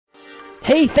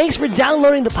Hey, thanks for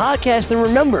downloading the podcast. And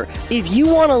remember, if you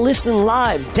want to listen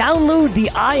live, download the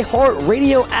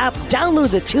iHeartRadio app,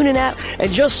 download the TuneIn app,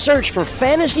 and just search for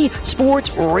Fantasy Sports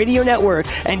Radio Network,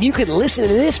 and you can listen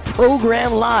to this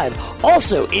program live.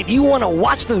 Also, if you want to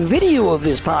watch the video of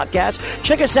this podcast,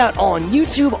 check us out on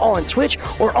YouTube, on Twitch,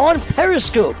 or on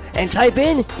Periscope, and type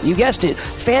in, you guessed it,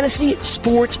 Fantasy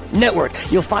Sports Network.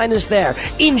 You'll find us there.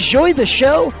 Enjoy the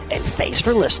show, and thanks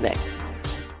for listening.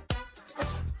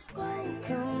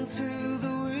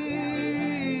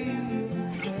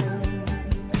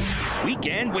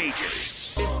 Weekend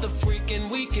Wagers. It's the freaking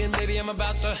weekend, baby. I'm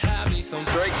about to have me some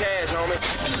great cash, homie.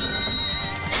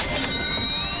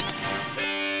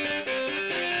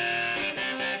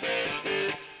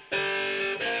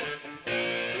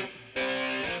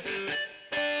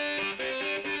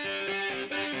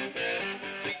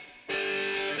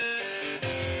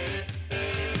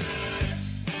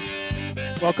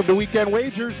 Welcome to Weekend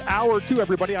Wagers, Hour 2,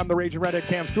 everybody. I'm the Raging Redhead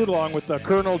Cam Stewart, along with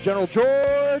Colonel General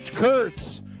George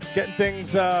Kurtz, getting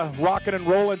things rocking and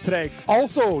rolling today.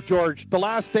 Also, George, the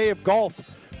last day of golf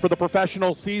for the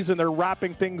professional season. They're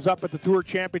wrapping things up at the Tour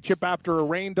Championship after a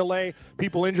rain delay.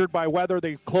 People injured by weather.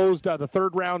 They closed the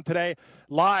third round today.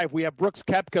 Live, we have Brooks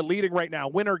Koepka leading right now.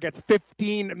 Winner gets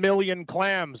 15 million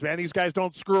clams. Man, these guys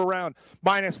don't screw around.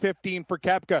 Minus 15 for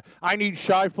Koepka. I need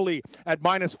Scheifele at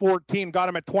minus 14. Got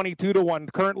him at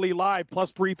 22-1. Currently live,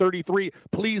 plus 333.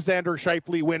 Please, Xander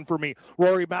Scheifele, win for me.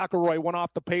 Rory McIlroy went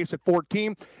off the pace at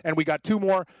 14. And we got two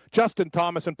more. Justin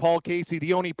Thomas and Paul Casey,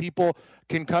 the only people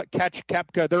can catch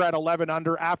Koepka. They're at 11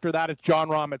 under. After that, it's John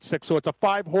Rahm at 6. So it's a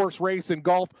 5-horse race in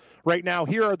golf right now.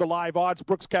 Here are the live odds.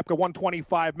 Brooks Koepka,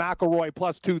 125. McIlroy,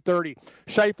 plus 230.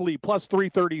 Scheifele, plus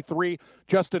 333.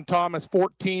 Justin Thomas,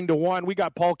 14-1. We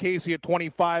got Paul Casey at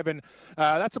 25. And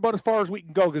that's about as far as we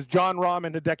can go because John Rahm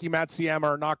and Hideki Matsuyama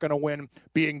are not going to win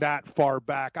being that far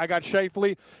back. I got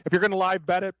Scheifele. If you're going to live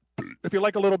bet it, if you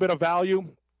like a little bit of value,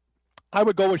 I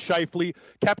would go with Scheifele.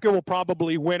 Koepka will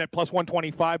probably win at plus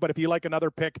 125, but if you like another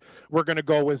pick, we're going to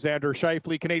go with Xander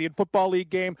Scheifele. Canadian Football League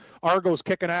game. Argo's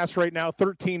kicking ass right now,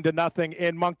 13-0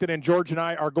 in Moncton, and George and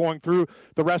I are going through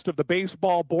the rest of the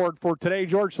baseball board for today,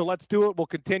 George, so let's do it. We'll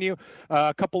continue.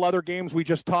 A couple other games we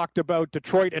just talked about,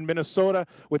 Detroit and Minnesota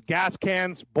with gas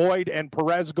cans, Boyd and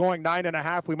Perez going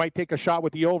 9.5. We might take a shot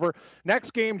with the over.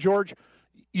 Next game, George,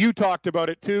 you talked about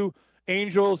it too.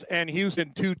 Angels and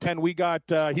Houston, 210. We got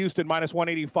Houston minus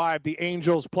 185. The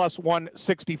Angels plus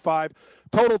 165.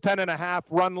 Total 10.5.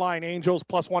 Run line Angels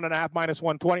plus 1.5 minus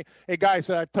 120. Hey guys,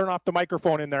 turn off the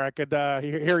microphone in there. I could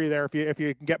hear you there if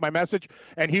you can get my message.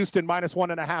 And Houston minus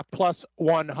 1.5 plus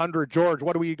 100. George,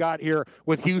 what do we got here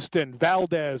with Houston,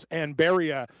 Valdez, and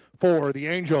Beria for the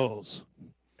Angels?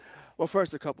 Well,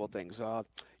 first a couple of things. I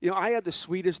had the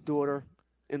sweetest daughter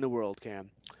in the world, Cam.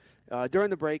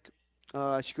 During the break.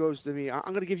 She goes to me, I'm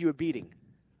going to give you a beating.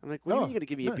 I'm like, what are you going to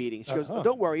give me a beating? She goes,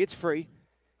 don't worry, it's free.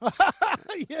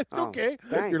 Yeah, okay.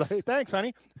 Thanks. You're like, thanks,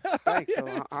 honey. Thanks.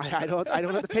 So I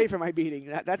don't have to pay for my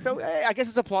beating. That's okay. I guess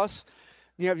it's a plus.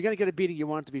 If you're going to get a beating, you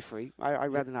want it to be free. I'd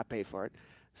rather not pay for it.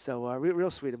 So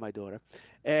real sweet of my daughter.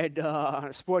 And on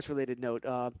a sports-related note,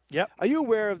 yep. Are you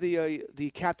aware of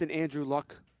the Captain Andrew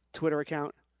Luck Twitter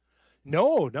account?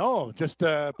 No, just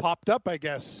popped up, I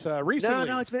guess, recently.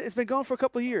 No, it's been going for a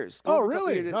couple of years. Oh,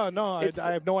 really? No,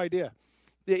 I have no idea.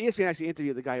 Yeah, ESPN actually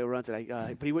interviewed the guy who runs it,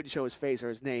 but he wouldn't show his face or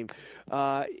his name.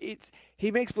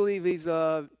 He makes believe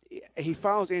he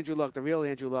follows Andrew Luck, the real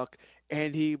Andrew Luck,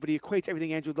 but he equates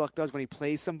everything Andrew Luck does when he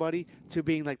plays somebody to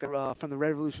being like from the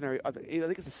Revolutionary. I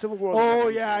think it's the Civil War. Oh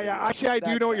yeah. Actually, I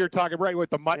do know what you're talking about, right,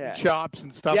 with the mutton chops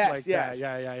and stuff like that.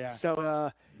 Yeah.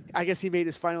 So I guess he made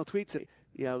his final tweet.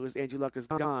 It was Andrew Luck is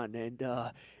gone, and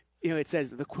it says,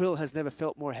 the quill has never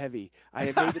felt more heavy. I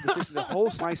have made the decision to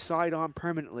hold my sidearm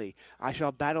permanently. I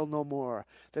shall battle no more.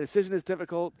 The decision is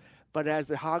difficult, but as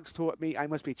the hogs taught me, I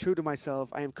must be true to myself.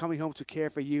 I am coming home to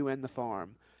care for you and the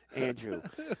farm, Andrew.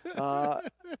 It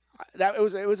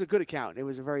was a good account. It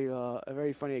was a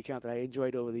very funny account that I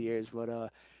enjoyed over the years.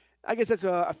 But I guess that's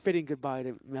a fitting goodbye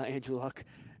to Andrew Luck,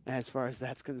 as far as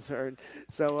that's concerned.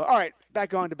 So, all right,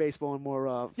 back on to baseball and more.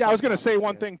 I was going to say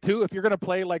one thing, too. If you're going to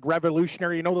play, like,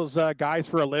 revolutionary, those guys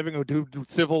for a living who do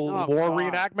Civil War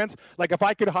reenactments? Like, if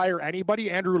I could hire anybody,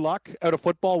 Andrew Luck out of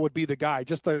football would be the guy.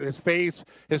 Just his face,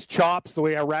 his chops, the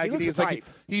way how raggedy he is. Like,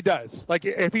 he does. Like,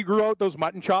 if he grew out those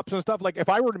mutton chops and stuff, like, if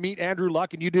I were to meet Andrew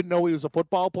Luck and you didn't know he was a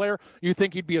football player, you'd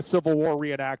think he'd be a Civil War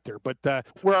reenactor. But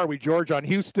where are we, George? On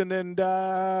Houston and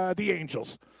the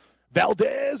Angels.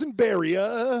 Valdez and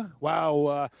Beria.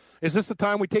 Wow. Is this the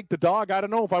time we take the dog? I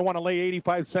don't know if I want to lay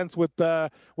 85 cents with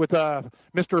Mr.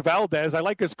 Valdez. I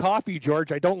like his coffee,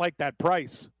 George. I don't like that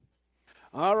price.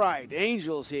 All right,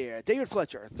 Angels here. David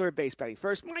Fletcher, third base batting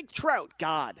first. Mike Trout,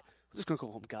 God. I'm just going to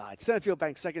call him God. Center field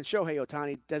batting second. Shohei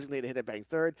Ohtani, designated hitter, batting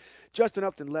third. Justin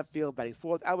Upton, left field, batting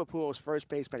fourth. Albert Pujols, first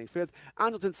base, batting fifth.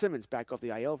 Andrelton Simmons, back off the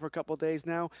IL for a couple of days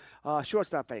now.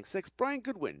 Shortstop, batting sixth. Brian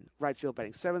Goodwin, right field,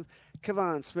 batting seventh.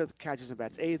 Kevon Smith catches and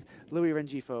bats eighth. Louis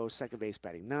Rengifo, second base,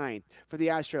 batting ninth. For the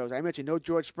Astros, I mentioned no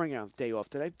George Springer, day off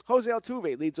today. Jose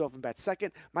Altuve leads off and bats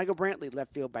second. Michael Brantley,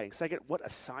 left field, batting second. What a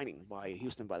signing by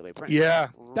Houston, by the way. Brent. Yeah,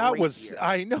 that Great was, year.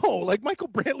 I know. Like, Michael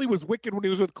Brantley was wicked when he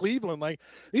was with Cleveland. Like,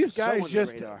 these guys on the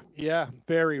just, radar. yeah,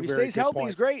 very, If he very stays good healthy, point.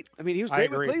 he's great. I mean, he was I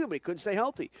great with agree. Cleveland, but he couldn't stay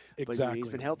healthy. Exactly. But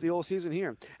he's been healthy all season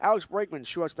here. Alex Bregman,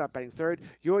 shortstop, batting third.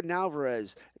 Jordan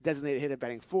Alvarez, designated hitter,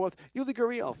 batting fourth. Yuli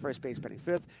Gurriel, first base, batting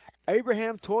fifth.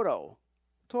 Abraham Toto.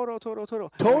 Toto,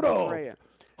 Correa.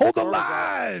 hold the Correa's out.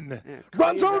 line. Yeah,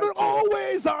 Runs Correa's on out, it, too.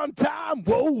 always on time.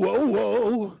 Whoa, whoa,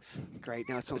 whoa. Great.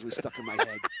 Now it sounds like stuck in my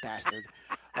head, bastard.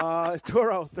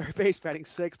 Toro, third base, batting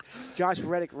sixth. Josh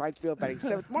Reddick, right field, batting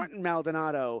seventh. Martin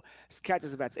Maldonado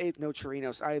catches and bats eighth. No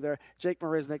Chirinos either. Jake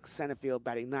Marisnick, center field,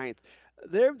 batting ninth.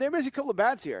 They're missing a couple of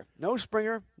bats here. No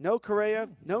Springer, no Correa,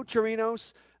 no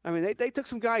Chirinos. I mean, they took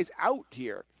some guys out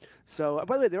here. So,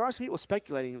 by the way, there are some people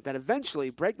speculating that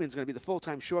eventually Bregman's going to be the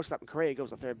full-time shortstop and Correa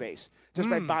goes to third base, just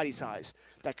by body size.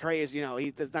 That Correa's, he's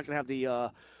not going to have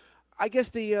the, I guess,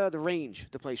 the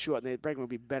range to play short, and Bregman would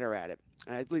be better at it.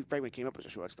 And I believe Bregman came up as a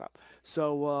shortstop.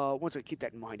 So, once again, keep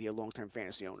that in mind here, long-term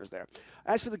fantasy owners there.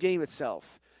 As for the game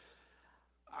itself,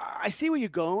 I see where you're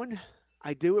going.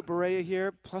 I do with Berea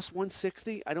here, plus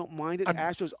 160. I don't mind it.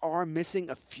 Astros are missing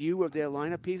a few of their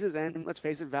lineup pieces, and let's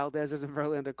face it, Valdez isn't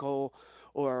Verlander, Cole,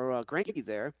 or Greinke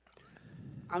there.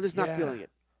 I'm just not feeling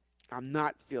it. I'm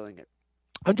not feeling it.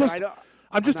 I'm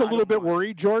just a little bit mind.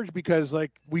 worried, George, because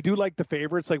like we do like the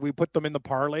favorites, like we put them in the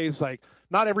parlays. Like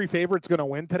not every favorite's going to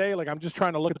win today. Like I'm just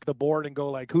trying to look at the board and go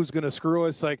like, who's going to screw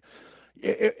us? Like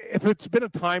if it's been a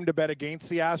time to bet against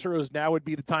the Astros, now would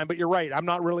be the time. But you're right. I'm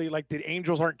not really like the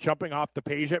Angels aren't jumping off the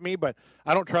page at me, but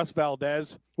I don't trust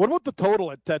Valdez. What about the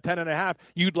total at 10.5?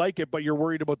 You'd like it, but you're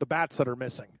worried about the bats that are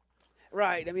missing.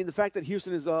 Right. I mean, the fact that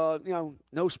Houston is,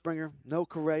 no Springer, no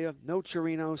Correa, no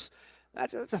Chirinos.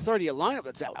 That's a 30-year lineup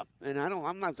that's out, and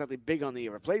I'm not exactly big on the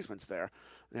replacements there.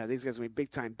 These guys are going to be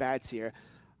big-time bats here.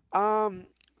 I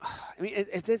mean,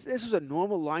 if this was a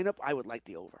normal lineup, I would like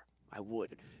the over. I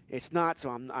would. It's not, so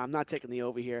I'm not taking the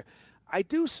over here. I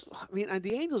mean,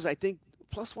 the Angels, I think,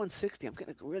 plus 160. I'm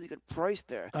getting a really good price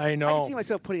there. I know. I can see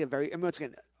myself putting once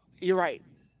again, you're right.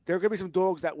 There are going to be some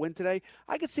dogs that win today.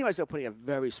 I could see myself putting a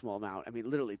very small amount. I mean,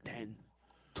 literally $10,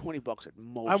 $20 at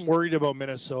most. I'm worried about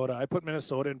Minnesota. I put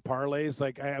Minnesota in parlays.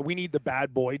 Like we need the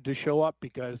bad boy to show up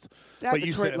because that but you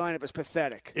Detroit said, lineup is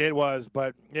pathetic. It was,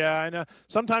 but yeah, I know.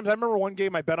 Sometimes I remember one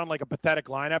game I bet on like a pathetic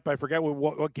lineup. I forget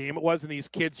what game it was, and these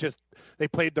kids they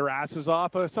played their asses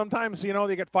off. Sometimes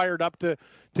they get fired up to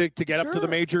get up to the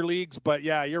major leagues. But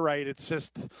yeah, you're right.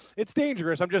 It's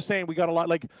dangerous. I'm just saying we got a lot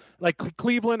like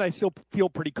Cleveland. I still feel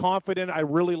pretty confident. I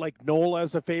really like Nola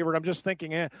as a favorite. I'm just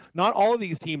thinking, not all of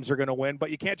these teams are going to win, but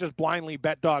you can't just blindly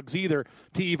bet dogs either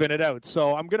to even it out.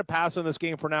 So I'm going to pass on this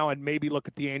game for now and maybe look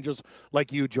at the Angels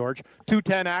like you, George.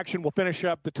 2:10 action. We'll finish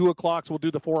up the 2 o'clocks. We'll do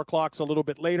the 4 o'clocks a little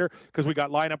bit later because we got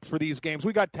lineups for these games.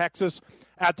 We got Texas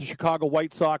at the Chicago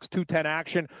White Sox. 2:10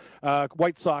 action.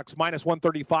 White Sox minus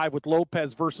 135 with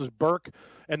Lopez versus Burke.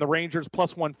 And the Rangers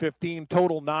plus 115,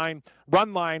 total 9.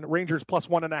 Run line, Rangers plus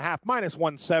 1.5, minus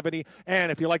 170. And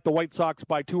if you like the White Sox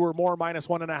by 2 or more, minus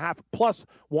 1.5, plus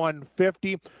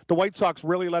 150. The White Sox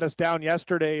really let us down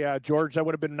yesterday, George. That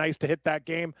would have been nice to hit that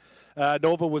game.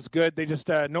 Nova was good. They just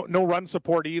no run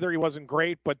support either. He wasn't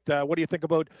great. But what do you think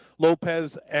about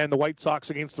Lopez and the White Sox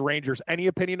against the Rangers? Any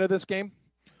opinion of this game?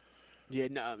 Yeah,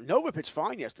 Nova pitched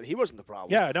fine yesterday. He wasn't the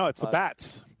problem. Yeah, no, it's the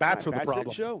bats. Bats were the problem.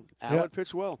 Didn't show. Allen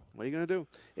pitched well. What are you going to do?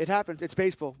 It happens. It's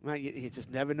baseball. Man, you just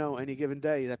never know. Any given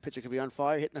day, that pitcher could be on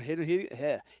fire,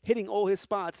 hitting all his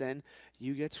spots, and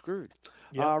you get screwed.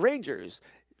 Yep. Rangers.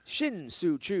 Shin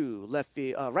Soo Choo,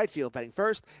 right field, batting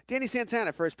first. Danny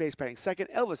Santana, first base, batting second.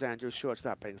 Elvis Andrews,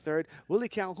 shortstop, batting third. Willie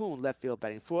Calhoun, left field,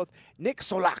 batting fourth. Nick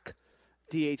Solak,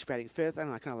 DH, batting fifth. I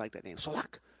don't know. I kind of like that name,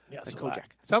 Solak. Yeah, like Solak. Kojak.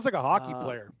 Sounds like a hockey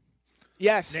player.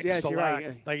 Yes, Nick yes, Solak. you're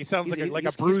right. Like he sounds like a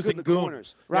he's bruising good in the goon.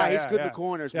 Corners. Right, he's good in the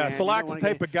corners. Yeah, man. Solak's the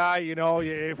type of guy.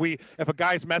 If a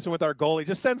guy's messing with our goalie,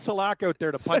 just send Solak out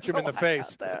there to punch him in the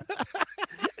face.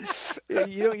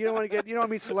 You don't want to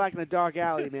meet Solak in a dark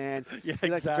alley, man. Yeah, he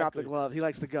likes to drop exactly. the glove. He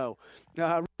likes to go.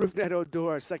 Rougned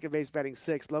Odor, second base, batting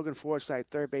 6th. Logan Forsythe,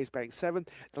 third base, batting 7th.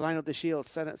 Delino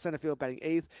DeShields, center field, batting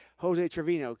 8th. Jose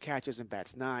Trevino catches and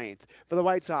bats 9th. For the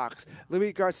White Sox,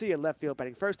 Luis Garcia, left field,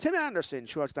 batting 1st. Tim Anderson,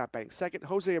 shortstop, batting 2nd.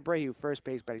 Jose Abreu, first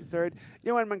base, batting 3rd.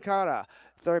 Yohan Moncada,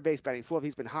 third base, batting 4th.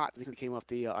 He's been hot since he came off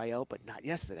the IL, but not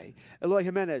yesterday. Eloy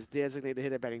Jimenez, designated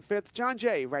hitter, batting 5th. John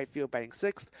Jay, right field, batting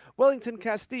 6th. Wellington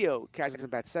Castillo, catches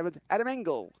and bats 7th. Adam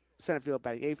Engel, center field,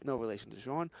 batting 8th. No relation to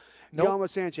Sean. Nope. Yolmo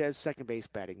Sanchez, second base,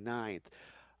 batting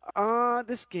 9th.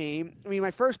 This game, I my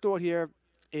first thought here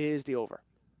is the over.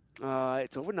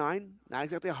 It's over 9. Not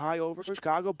exactly a high over.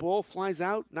 Chicago ball flies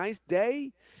out. Nice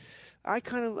day.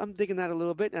 I'm digging that a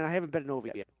little bit, and I haven't bet an over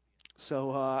yet.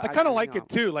 So I kind of like it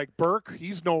too. Like Burke,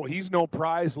 he's no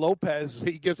prize. Lopez,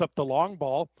 he gives up the long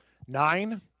ball.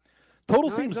 9. Total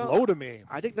seems low to me.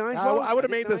 I think 9's low. I would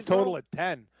have made this total at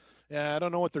 10. Yeah, I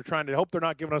don't know what they're trying to. I hope they're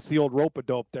not giving us the old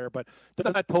rope-a-dope there. But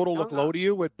does that total look low to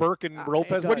you with Burke and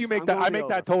Lopez? What do you make that? I make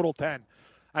that total 10.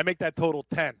 I make that total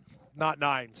 10, not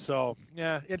 9. So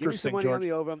yeah, interesting. Give me some money George. on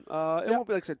the over. It won't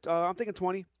be like I said. I'm thinking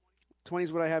 20. 20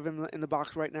 is what I have in the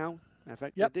box right now. In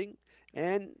fact, ding.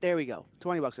 And there we go.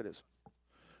 $20 it is.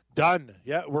 Done.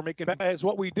 Yeah, we're making it's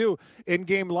what we do.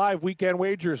 In-game live weekend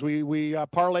wagers. We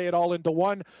parlay it all into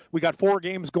one. We got 4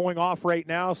 games going off right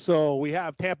now. So we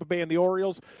have Tampa Bay and the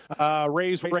Orioles.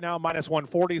 Rays right now minus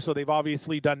 140. So they've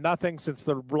obviously done nothing since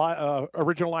the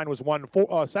original line was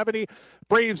 170.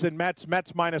 Braves and Mets.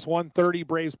 Mets minus 130.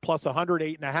 Braves plus 100,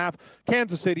 8.5.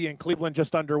 Kansas City and Cleveland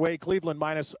just underway. Cleveland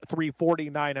minus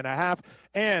 340, 9.5.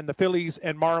 And the Phillies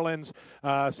and Marlins,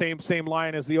 same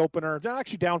line as the opener.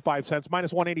 Actually down 5 cents.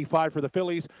 Minus 185 for the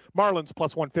Phillies. Marlins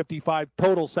plus 155.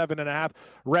 Total 7.5.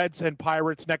 Reds and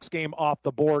Pirates next game off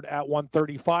the board at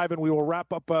 135. And we will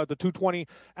wrap up the 220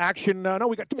 action. No,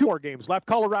 we got 2 more games left.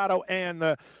 Colorado and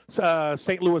the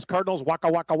St. Louis Cardinals. Waka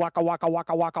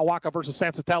versus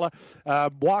Sansatella.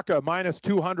 Waka minus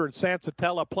 200.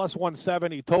 Sansatella plus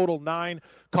 170. Total 9.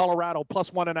 Colorado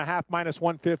plus 1.5. Minus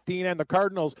 115. And the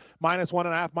Cardinals minus 1.5.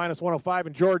 Minus 105.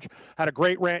 And George had a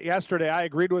great rant yesterday. I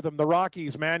agreed with him. The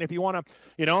Rockies, man, if you want to,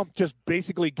 just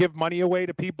basically give money away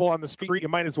to people on the street, you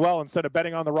might as well instead of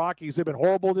betting on the Rockies. They've been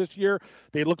horrible this year.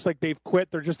 It looks like they've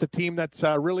quit. They're just a team that's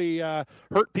really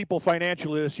hurt people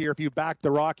financially this year if you back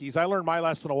the Rockies. I learned my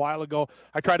lesson a while ago.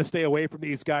 I try to stay away from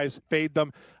these guys, fade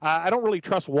them. I don't really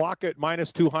trust Waka at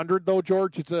minus 200, though,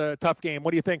 George. It's a tough game.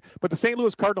 What do you think? But the St.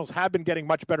 Louis Cardinals have been getting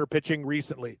much better pitching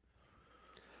recently.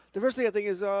 The first thing I think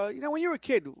is, when you were a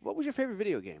kid, what was your favorite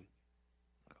video game?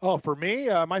 Oh, for me,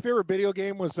 my favorite video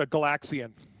game was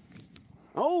Galaxian.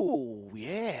 Oh,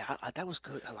 yeah. That was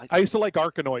good. I used to like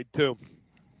Arkanoid, too.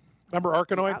 Remember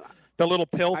Arkanoid? The little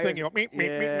pill thing,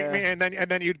 and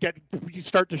then you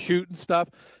start to shoot and stuff.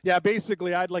 Yeah,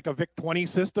 basically, I had like a VIC-20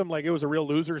 system. Like, it was a real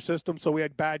loser system, so we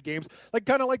had bad games. Like,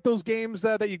 kind of like those games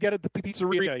that you get at the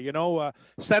pizzeria,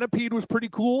 Centipede was pretty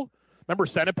cool. Remember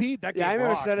Centipede? That game I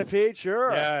remember rocked. Centipede,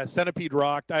 sure. Yeah, Centipede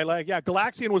rocked.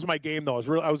 Galaxian was my game, though.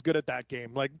 I was good at that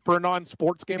game. Like, for a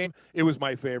non-sports game, it was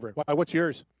my favorite. What's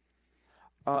yours?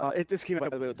 This came out, by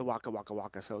the way, with the Waka Waka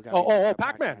Waka. So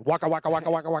Pac-Man. Waka Waka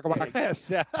Waka Waka Waka Waka. Yes,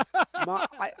 yeah.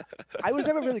 I was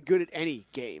never really good at any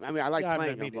game. I mean, I liked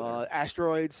playing them.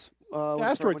 Asteroids.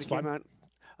 Asteroids fun.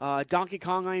 Donkey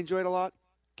Kong I enjoyed a lot.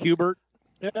 Cubert.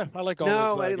 Yeah, I like all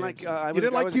those. No, I didn't games. like. You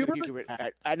didn't like Cubert?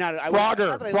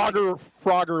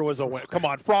 Frogger was a win. Come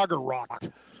on, Frogger rocked.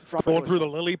 Going through the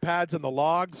lily pads and the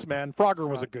logs, man. Frogger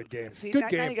was a good game. Good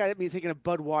game. Now you got me thinking of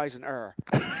Budweiser.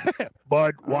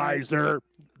 Budweiser.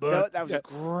 That was a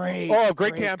great. Oh,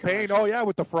 great campaign. Commercial. Oh, yeah,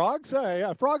 with the frogs.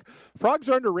 Yeah, frogs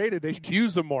are underrated. They should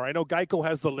use them more. I know Geico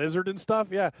has the lizard and stuff.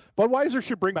 Yeah, Budweiser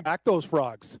should bring back those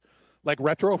frogs, like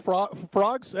retro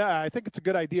frogs. Yeah, I think it's a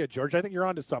good idea, George. I think you're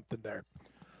onto something there.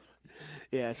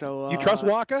 Yeah. So you trust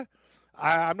Waka?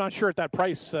 I'm not sure at that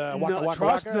price. No,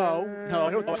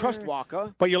 I don't trust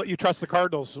Waka. But you trust the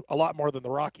Cardinals a lot more than the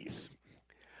Rockies.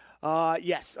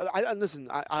 Yes. Listen,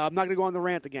 I'm not going to go on the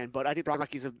rant again, but I think the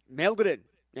Rockies have mailed it in.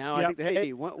 I think that,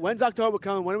 hey, when's October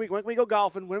coming? When can we go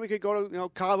golfing? When we could go to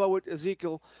Cabo with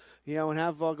Ezekiel, and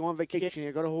have go on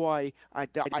vacation go to Hawaii? I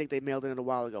think they mailed it in a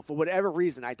while ago. For whatever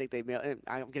reason, I think they mailed it.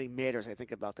 I'm getting mad as I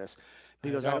think about this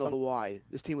because I don't know why.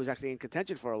 This team was actually in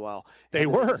contention for a while. They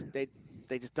were.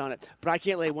 They just done it. But I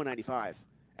can't lay 195.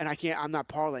 And I'm not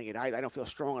parlaying it. I don't feel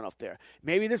strong enough there.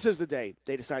 Maybe this is the day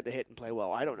they decide to hit and play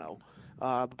well. I don't know.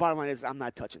 But bottom line is I'm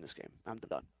not touching this game. I'm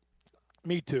done.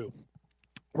 Me too.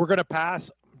 We're going to pass.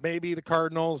 maybe the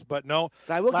Cardinals, but no.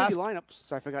 But I will give you lineups.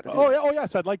 So I forgot to do Oh, yeah, oh,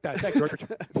 yes, I'd like that. Thanks, George.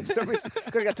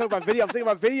 Because I got talking about video. I'm thinking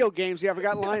about video games. Yeah, I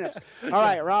forgot lineups. All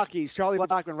right, Rockies. Charlie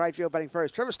Blackmon, right field, batting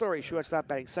first. Trevor Story, shortstop,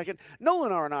 batting second.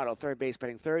 Nolan Arenado, third base,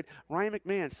 batting third. Ryan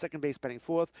McMahon, second base, batting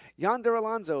fourth. Yonder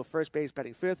Alonso, first base,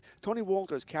 batting fifth. Tony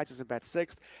Walters catches and bats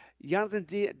sixth. Jonathan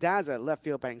Daza, left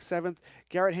field, batting seventh.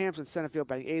 Garrett Hampson, center field,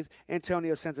 batting eighth.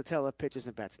 Antonio Senzatella pitches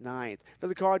and bats ninth. For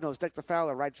the Cardinals, Dexter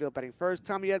Fowler, right field, batting first.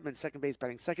 Tommy Edmonds, second base,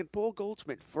 batting second. Paul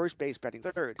Goldschmidt, first base, batting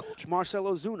third.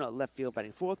 Marcelo Zuna, left field,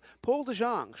 batting fourth. Paul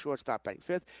DeJong, shortstop, batting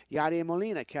fifth. Yadier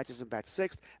Molina catches and bats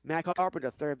sixth. Matt Carpenter,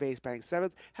 third base, batting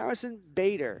seventh. Harrison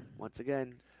Bader, once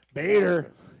again.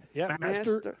 Bader. Yeah,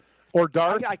 Master. Or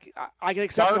Darth. I can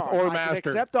accept Darth or Master. I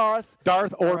can accept Darth.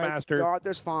 Darth or Master. Darth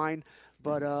is fine.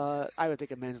 But I would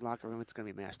think a men's locker room, it's going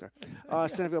to be Master.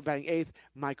 Center field batting eighth.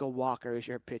 Michael Walker is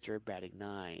your pitcher batting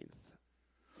ninth.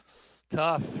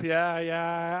 Tough.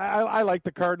 Yeah. I like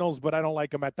the Cardinals, but I don't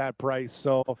like them at that price.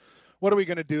 So what are we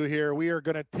going to do here? We are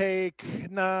going to take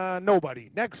nobody.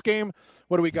 Next game,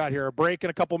 what do we got here? A break in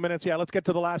a couple minutes. Yeah, let's get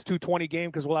to the last 2:20 game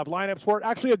because we'll have lineups for it.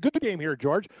 Actually, a good game here,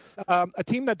 George. A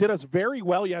team that did us very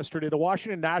well yesterday, the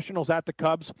Washington Nationals at the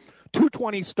Cubs.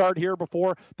 2:20 start here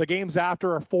before the games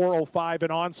after are 4:05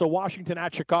 and on. So Washington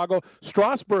at Chicago.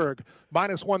 Strasburg,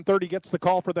 minus 130, gets the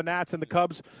call for the Nats and the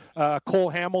Cubs.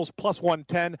 Cole Hamels, plus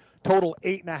 110. Total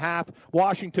 8.5.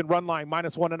 Washington run line,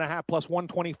 minus 1.5, plus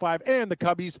 125. And the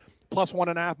Cubbies, plus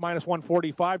 1.5, minus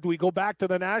 145. Do we go back to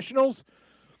the Nationals?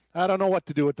 I don't know what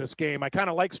to do with this game. I kind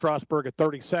of like Strasburg at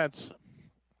 30 cents.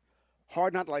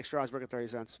 Hard not to like Strasburg at 30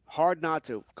 cents. Hard not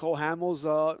to. Cole Hamels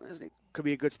could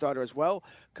be a good starter as well.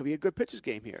 Could be a good pitcher's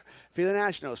game here. For the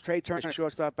Nationals, Trey Turner,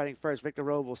 shortstop, batting first. Victor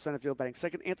Robles, center field, batting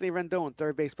second. Anthony Rendon,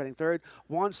 third base, batting third.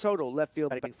 Juan Soto, left field,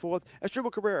 batting fourth. Estrubal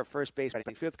Cabrera, first base,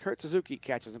 batting fifth. Kurt Suzuki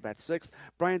catches and bats sixth.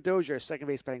 Brian Dozier, second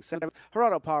base, batting seventh.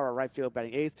 Gerardo Parra, right field,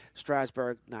 batting eighth.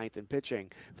 Strasburg, ninth in pitching.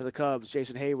 For the Cubs,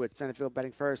 Jason Hayward, center field,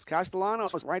 batting first.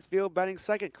 Castellanos, right field, batting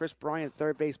second. Chris Bryant,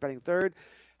 third base, batting third.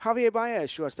 Javier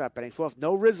Baez, shortstop, batting fourth.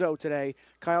 No Rizzo today.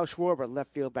 Kyle Schwarber,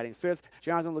 left field, batting fifth.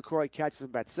 Jonathan LaCroix catches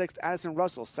and bats sixth. Addison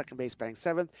Russell, second base, batting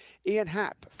seventh. Ian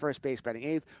Happ, first base, batting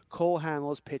eighth. Cole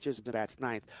Hamels pitches and bats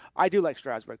ninth. I do like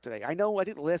Strasburg today. I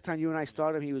think the last time you and I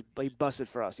started him, he busted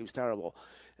for us. He was terrible.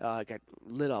 Got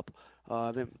lit up.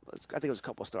 I think it was a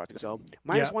couple of starts. So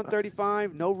minus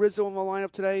 135. No Rizzo in the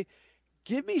lineup today.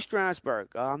 Give me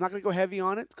Strasburg. I'm not going to go heavy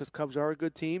on it because Cubs are a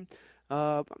good team.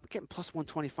 I'm getting plus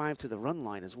 125 to the run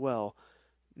line as well.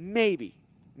 Maybe.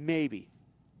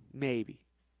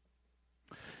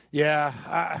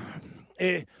 Yeah.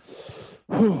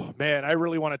 Man, I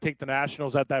really want to take the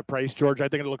Nationals at that price, George. I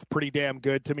think it looks pretty damn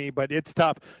good to me, but it's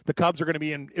tough. The Cubs are going to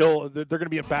be they're going to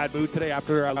be in bad mood today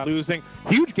after losing.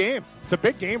 Huge game. It's a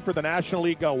big game for the National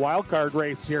League wild card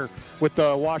race here with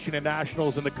the Washington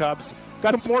Nationals and the Cubs.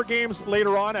 Got some more games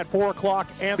later on at 4 o'clock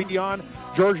and beyond.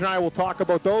 George and I will talk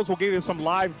about those. We'll give you some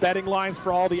live betting lines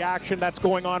for all the action that's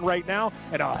going on right now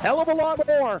and a hell of a lot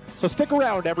more. So stick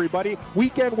around, everybody.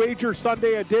 Weekend Wager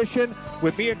Sunday edition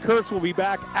with me and Kurtz. We'll be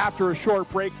back after a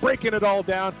short break, breaking it all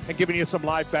down and giving you some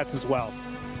live bets as well.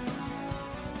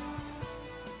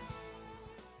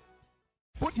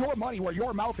 Put your money where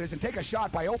your mouth is and take a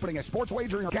shot by opening a sports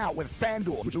wagering account with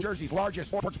FanDuel, New Jersey's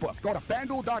largest sportsbook. Go to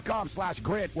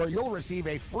FanDuel.com/grid where you'll receive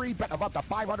a free bet of up to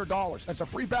 $500. That's a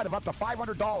free bet of up to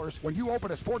 $500 when you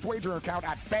open a sports wagering account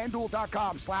at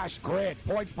FanDuel.com/grid.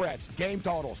 Point spreads, game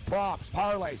totals, props,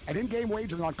 parlays, and in-game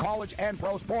wagering on college and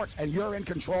pro sports, and you're in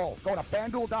control. Go to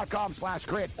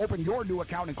FanDuel.com/grid. Open your new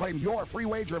account and claim your free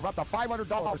wager of up to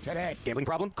 $500 today. Gambling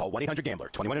problem? Call 1-800-GAMBLER.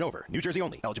 21 and over. New Jersey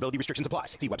only. Eligibility restrictions apply.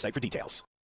 See website for details.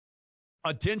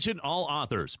 Attention all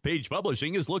authors. Page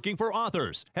Publishing is looking for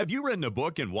authors. Have you written a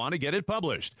book and want to get it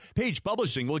published? Page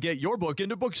Publishing will get your book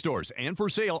into bookstores and for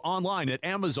sale online at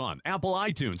Amazon, Apple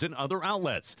iTunes, and other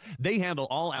outlets. They handle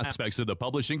all aspects of the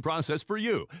publishing process for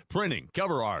you. Printing,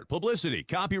 cover art, publicity,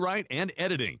 copyright, and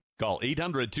editing. Call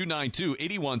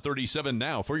 800-292-8137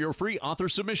 now for your free author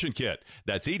submission kit.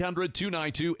 That's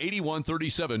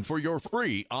 800-292-8137 for your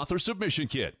free author submission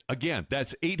kit. Again,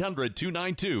 that's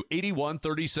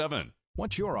 800-292-8137.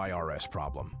 What's your IRS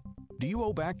problem? Do you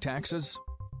owe back taxes?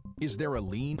 Is there a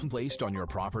lien placed on your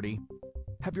property?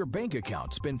 Have your bank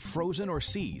accounts been frozen or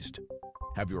seized?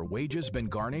 Have your wages been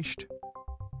garnished?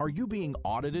 Are you being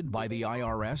audited by the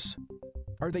IRS?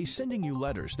 Are they sending you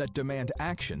letters that demand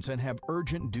actions and have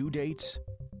urgent due dates?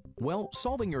 Well,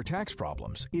 solving your tax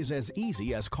problems is as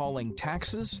easy as calling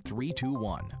Taxes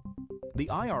 321. The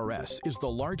IRS is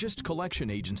the largest collection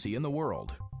agency in the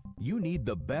world. You need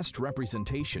the best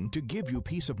representation to give you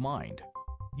peace of mind.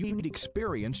 You need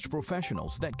experienced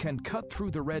professionals that can cut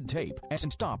through the red tape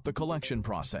and stop the collection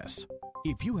process.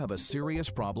 If you have a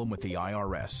serious problem with the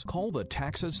IRS, call the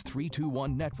Taxes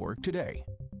 321 Network today.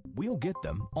 We'll get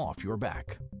them off your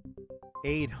back.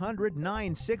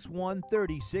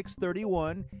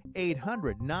 800-961-3631,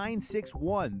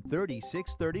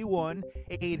 800-961-3631,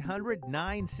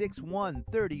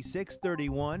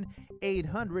 800-961-3631,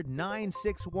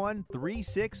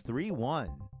 800-961-3631.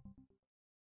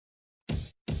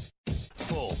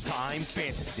 Full-time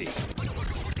fantasy.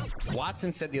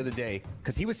 Watson said the other day,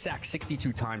 because he was sacked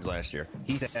 62 times last year,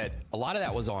 he said, a lot of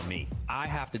that was on me. I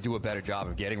have to do a better job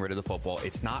of getting rid of the football.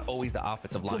 It's not always the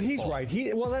offensive line. Well, he's right.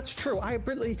 That's true. He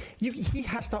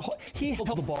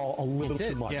held the ball a little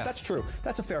too much. Yeah. That's true.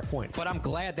 That's a fair point. But I'm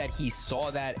glad that he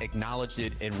saw that, acknowledged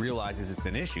it, and realizes it's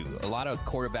an issue. A lot of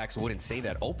quarterbacks wouldn't say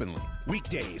that openly.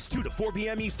 Weekdays, 2 to 4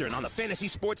 p.m. Eastern on the Fantasy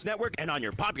Sports Network and on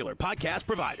your popular podcast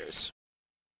providers.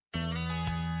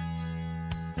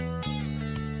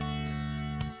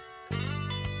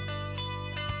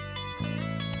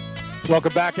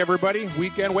 Welcome back, everybody.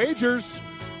 Weekend Wagers,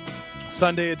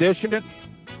 Sunday edition.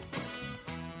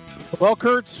 Well,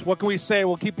 Kurtz, what can we say?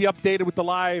 We'll keep you updated with the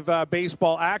live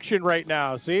baseball action right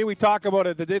now. See, we talk about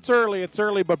it. It's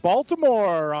early, but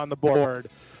Baltimore on the board.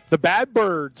 The Bad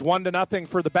Birds, 1-0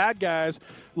 for the Bad Guys.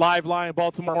 Live line,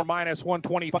 Baltimore minus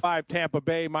 125, Tampa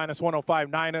Bay minus 105,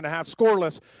 9.5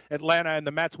 scoreless. Atlanta and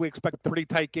the Mets, we expect a pretty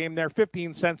tight game there.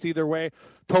 15 cents either way,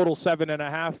 total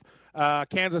 7.5.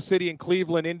 Kansas City and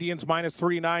Cleveland Indians minus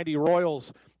 390,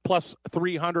 Royals plus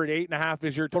 300, 8.5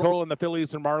 is your total, and the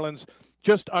Phillies and Marlins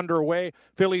just underway.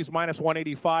 Phillies minus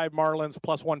 185, Marlins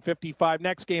plus 155.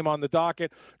 Next game on the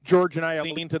docket, George and I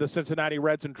lean to the Cincinnati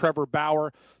Reds and Trevor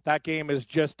Bauer. That game is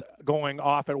just going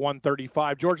off at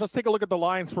 135. George, let's take a look at the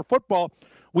lines for football.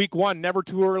 Week 1, never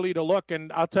too early to look,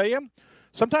 and I'll tell you,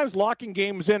 sometimes locking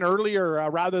games in earlier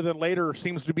rather than later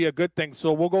seems to be a good thing.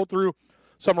 So we'll go through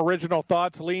some original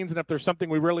thoughts, leans, and if there's something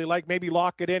we really like, maybe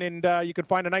lock it in, and you can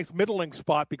find a nice middling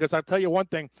spot, because I'll tell you one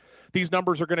thing, these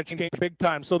numbers are going to change big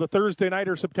time. So the Thursday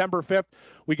nighter, September 5th,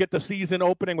 we get the season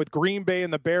opening with Green Bay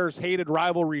and the Bears' hated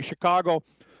rivalry, Chicago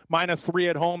minus 3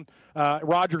 at home.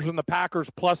 Rodgers and the Packers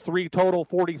plus 3, total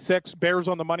 46. Bears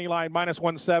on the money line minus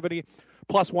 170,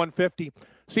 plus 150.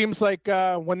 Seems like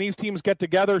when these teams get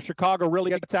together, Chicago really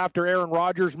gets after Aaron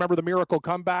Rodgers. Remember the miracle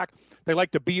comeback? They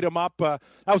like to beat him up. That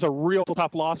was a real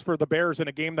tough loss for the Bears in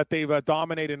a game that they've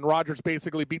dominated, and Rodgers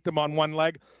basically beat them on one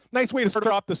leg. Nice way to start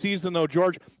off the season, though,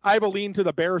 George. I have a lean to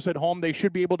the Bears at home. They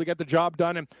should be able to get the job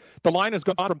done, and the line has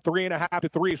gone from 3.5 to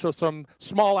 3, so some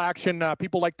small action.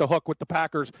 People like the hook with the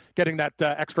Packers getting that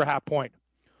extra half point.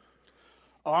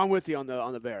 Oh, I'm with you on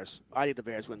the Bears. I think the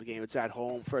Bears win the game. It's at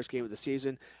home, first game of the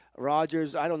season.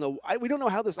 Rodgers, I don't know. We don't know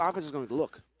how this offense is going to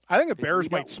look. I think the Bears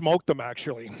might smoke them,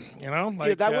 actually. You know,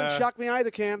 like, that wouldn't shock me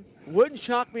either, Cam. Wouldn't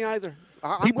shock me either.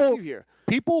 I'm with you here.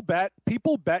 People bet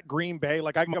Green Bay.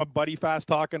 Like, I got a buddy fast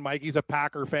talking. Mikey's a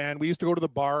Packer fan. We used to go to the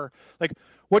bar. Like,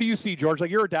 what do you see, George?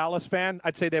 Like, you're a Dallas fan.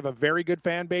 I'd say they have a very good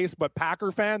fan base, but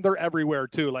Packer fan, they're everywhere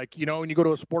too. Like, you know, when you go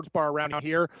to a sports bar around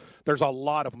here, there's a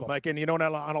lot of them. Like, and you know,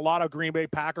 on a lot of Green Bay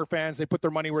Packer fans, they put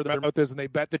their money where their mouth is and they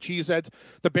bet the cheeseheads.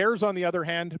 The Bears, on the other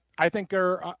hand, I think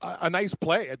are a nice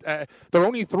play. They're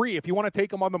only 3. If you want to take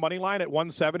them on the money line at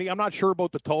 170, I'm not sure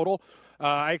about the total.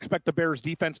 I expect the Bears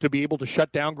defense to be able to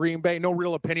shut down Green Bay. No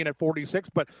real opinion at 46,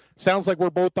 but sounds like we're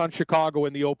both on Chicago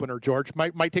in the opener, George.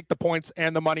 Might take the points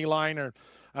and the money line, or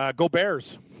go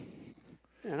Bears.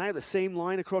 And I have the same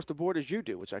line across the board as you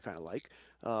do, which I kind of like.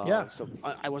 Yeah. So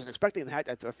I wasn't expecting that.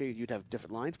 I figured you'd have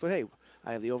different lines, but hey,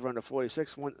 I have the over under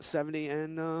 46, 170,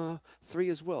 and 3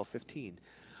 as well, 15.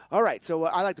 All right, so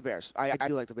I like the Bears. I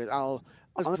do like the Bears.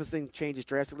 Unless the thing changes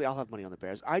drastically, I'll have money on the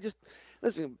Bears.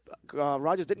 Listen,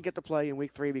 Rodgers didn't get to play in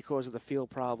Week 3 because of the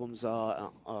field problems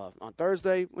on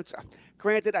Thursday, which,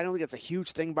 granted, I don't think that's a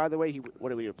huge thing, by the way. What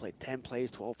did we play, 10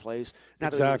 plays, 12 plays?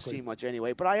 Not that we don't see much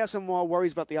anyway. But I have some more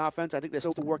worries about the offense. I think they're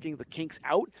still working the kinks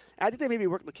out. I think they may be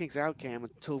working the kinks out, Cam,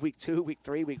 until Week 2, Week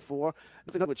 3, Week 4.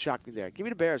 Nothing would shock me there. Give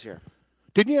me the Bears here.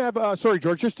 Didn't you have, sorry,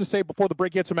 George, just to say before the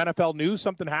break, you had some NFL news.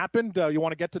 Something happened. You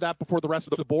want to get to that before the rest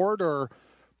of the board, or?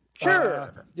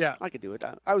 Sure. Yeah. I could do it.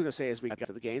 I was going to say as we get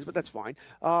to the games, but that's fine.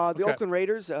 The Oakland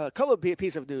Raiders, couple of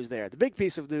piece of news there. The big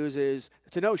piece of news is,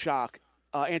 to no shock,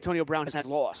 Antonio Brown has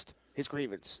lost his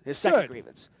grievance, his second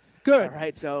grievance. Good. All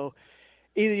right, so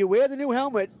either you wear the new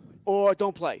helmet or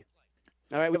don't play.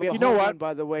 All right, we have a home run,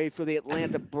 by the way, for the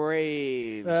Atlanta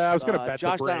Braves. I was going to bet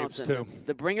Josh the Braves, Donaldson, too.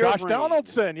 the bringer Josh of rain.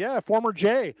 Donaldson, yeah, former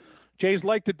Jay. Jays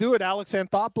like to do it. Alex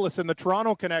Anthopoulos and the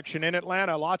Toronto connection in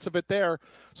Atlanta. Lots of it there.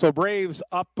 So Braves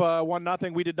up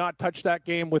 1-0. We did not touch that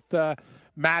game with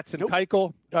Mats and Nope.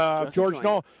 Keuchel. George, joined.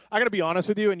 no, I got to be honest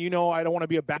with you, and you know I don't want to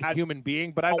be a bad human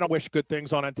being, but I don't wish good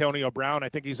things on Antonio Brown. I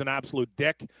think he's an absolute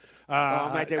dick.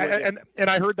 I'm right there with you. And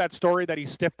I heard that story that he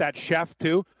stiffed that chef,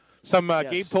 too. Yes.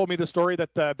 Gabe told me the story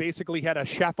that basically had a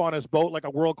chef on his boat, like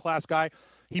a world-class guy.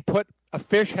 He put a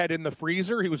fish head in the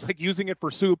freezer. He was like using it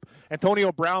for soup.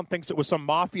 Antonio Brown thinks it was some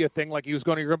mafia thing, like you're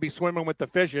going to be swimming with the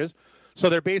fishes. So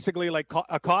they're basically like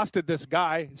accosted this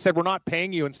guy, said, we're not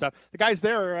paying you and stuff. The guy's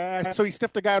there, so he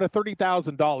stiffed a guy out of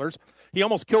 $30,000. He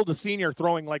almost killed a senior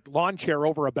throwing like lawn chair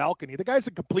over a balcony. The guy's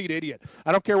a complete idiot.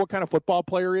 I don't care what kind of football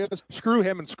player he is. Screw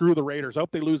him and screw the Raiders. I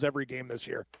hope they lose every game this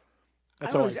year.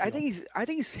 That's all I think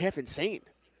he's half insane.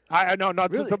 I know.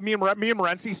 Not Really? me and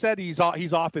Morency said he's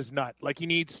off his nut. Like he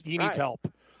needs Right. help.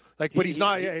 Like, but he's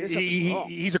not.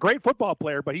 He's a great football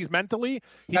player, but he's mentally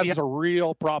he has a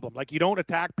real problem. Like you don't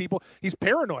attack people. He's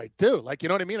paranoid too. Like you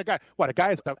know what I mean.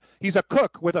 He's a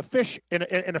cook with a fish in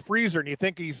a freezer, and you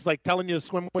think he's like telling you to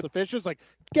swim with the fishes. Like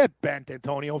get bent,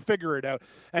 Antonio. Figure it out.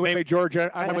 Anyway, George,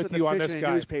 I'm with you on this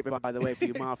guy. Newspaper, by the way, for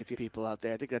you mafia people out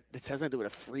there. I think that it has nothing to do with a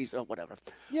freezer or whatever.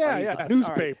 Yeah,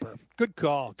 newspaper. Right. Good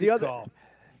call. Good call.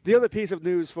 The other piece of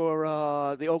news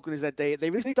for the Oakland is that they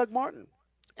released Doug Martin.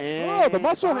 And the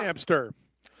muscle hamster.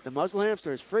 The muscle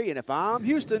hamster is free, and if I'm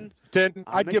Houston,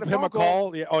 I'd give him a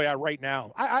call. Yeah, right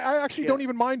now. I actually don't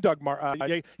even mind Doug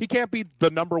Martin. He can't be the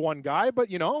number one guy, but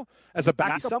as a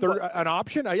backup, an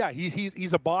option.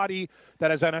 He's a body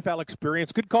that has NFL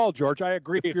experience. Good call, George. I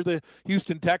agree. If you're the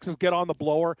Houston Texans, get on the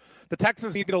blower. The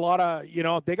Texans need to get a lot of.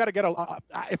 They got to get a.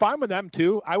 If I'm with them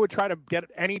too, I would try to get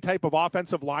any type of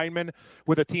offensive lineman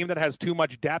with a team that has too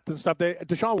much depth and stuff.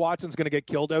 Deshaun Watson's going to get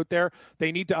killed out there.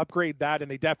 They need to upgrade that,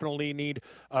 and they definitely need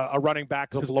a running back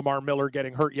because Lamar Miller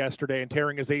getting hurt yesterday and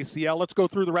tearing his ACL. Let's go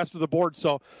through the rest of the board.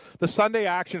 So the Sunday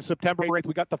action, September 8th,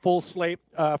 we got the full slate.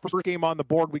 First game on the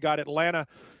board, we got Atlanta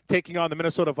taking on the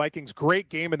Minnesota Vikings. Great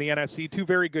game in the NFC. Two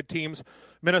very good teams.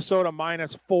 Minnesota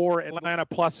 -4, Atlanta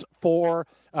 +4.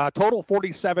 Total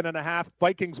 47.5.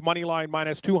 Vikings money line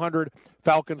 -200.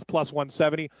 Falcons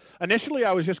 +170. Initially,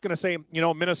 I was just going to say,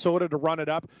 Minnesota to run it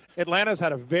up. Atlanta's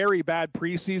had a very bad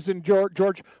preseason,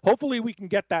 George. Hopefully we can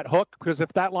get that hook, because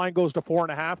if that line goes to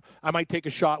 4.5, I might take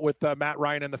a shot with Matt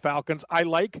Ryan and the Falcons. I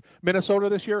like Minnesota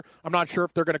this year. I'm not sure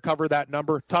if they're going to cover that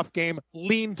number. Tough game.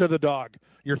 Lean to the dog.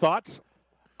 Your thoughts?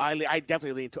 I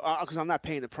definitely lean to because I'm not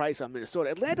paying the price on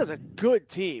Minnesota. Atlanta's a good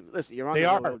team. Listen, you're on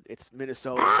the road. It's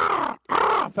Minnesota.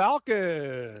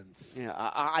 Falcons. Yeah,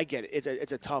 I get it.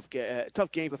 It's a tough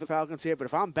game for the Falcons here. But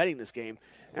if I'm betting this game,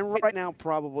 and right now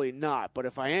probably not, but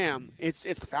if I am, it's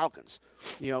the Falcons.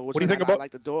 What do you think about? I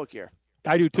like the dog here.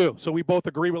 I do too. So we both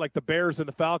agree with the Bears and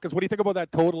the Falcons. What do you think about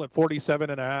that total at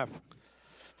 47.5?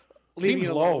 Seems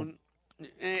low.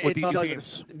 With these does,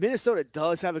 teams. Minnesota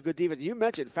does have a good defense. You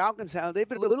mentioned Falcons, they've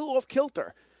been a little off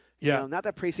kilter. Yeah. Not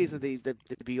that preseason, the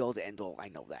be-all, the end-all. I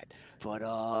know that. But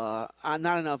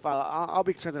not enough. I'll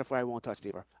be concerned enough where I won't touch the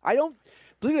over. I don't,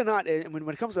 believe it or not, when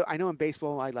it comes to, I know in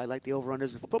baseball I like the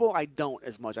over-unders. In football, I don't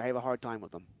as much. I have a hard time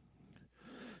with them.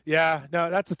 Yeah,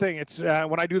 no, that's the thing. It's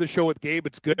when I do the show with Gabe,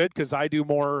 it's good because I do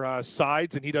more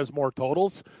sides and he does more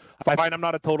totals. I find I'm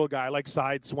not a total guy. I like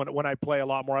sides when I play a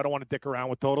lot more. I don't want to dick around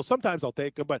with totals. Sometimes I'll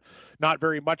take them, but not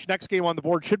very much. Next game on the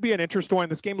board should be an interesting one.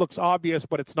 This game looks obvious,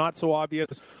 but it's not so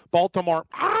obvious. Baltimore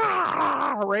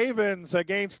Ravens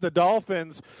against the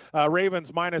Dolphins.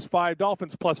 Ravens -5,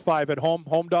 Dolphins +5 at home.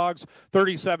 Home dogs,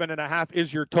 37.5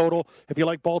 is your total. If you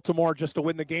like Baltimore just to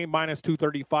win the game,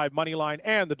 -235 money line.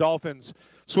 And the Dolphins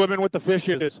swimming with the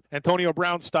fishes, Antonio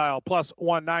Brown style,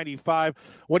 +195.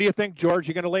 What do you think, George?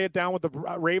 You going to lay it down with the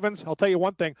Ravens? I'll tell you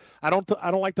one thing. I don't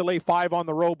like to lay 5 on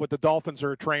the road, but the Dolphins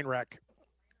are a train wreck.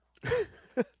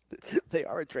 They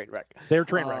are a train wreck. They're a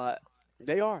train wreck.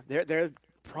 They are. They're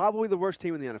probably the worst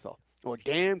team in the NFL, or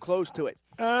damn close to it.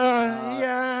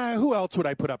 Yeah. Who else would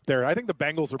I put up there? I think the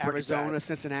Bengals are pretty Arizona, bad.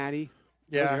 Cincinnati.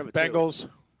 Yeah, Bengals.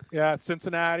 Yeah,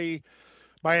 Cincinnati,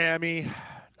 Miami.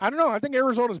 I don't know. I think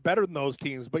Arizona's better than those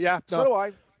teams, but yeah. So do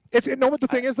I. What the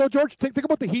thing is, though, George? Think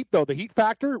about the Heat, though. The Heat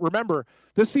factor. Remember,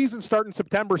 this season starting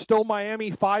September, still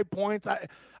Miami, 5 points.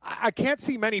 I can't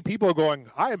see many people going,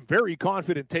 I am very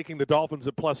confident taking the Dolphins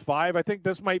at +5. I think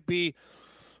this might be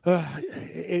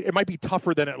it might be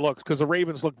tougher than it looks because the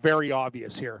Ravens look very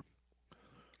obvious here.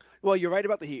 Well, you're right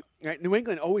about the Heat. Right? New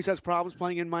England always has problems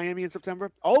playing in Miami in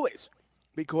September. Always.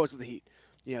 Because of the Heat.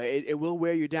 It will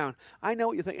wear you down. I know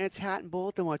what you think. It's hot in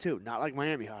Baltimore, too. Not like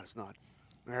Miami hot. It's not.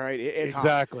 All right, it's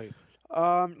exactly.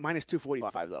 Hot.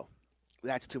 -245 though,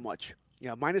 that's too much.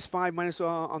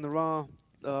 -5 on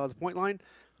the point line,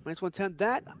 -110.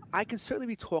 That I can certainly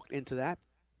be talked into that.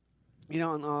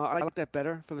 And I like that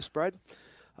better for the spread.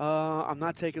 I'm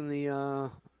not taking the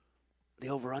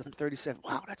over under 37.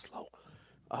 Wow, that's low.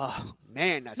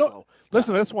 Man, that's low.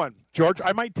 Listen to this one, George.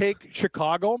 I might take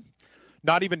Chicago.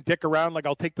 Not even dick around like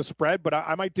I'll take the spread, but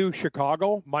I might do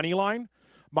Chicago money line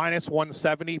minus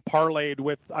 170 parlayed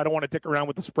with. I don't want to dick around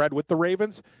with the spread with the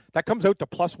Ravens. That comes out to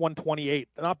plus 128.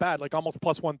 Not bad, like almost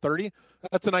plus 130.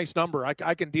 That's a nice number.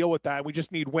 I can deal with that. We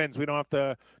just need wins. We don't have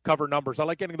to cover numbers. I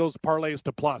like getting those parlays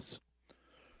to plus.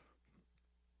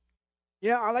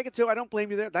 Yeah, I like it too. I don't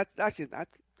blame you there. That's actually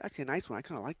a nice one. I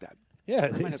kind of like that. Yeah,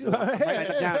 I'm writing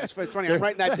that down. It's funny. I'm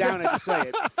writing that down as you say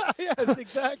it. Yes,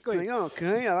 exactly.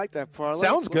 Okay, I like that parlay.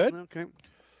 Sounds good. Okay,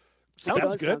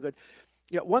 Sounds good. Sound good.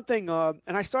 Yeah, one thing, and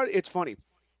I started. It's funny,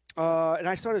 and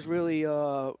I started really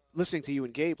listening to you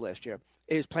and Gabe last year.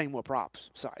 Is playing more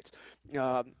props sides,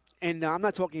 and I'm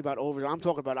not talking about overs. I'm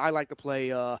talking about I like to play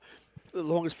the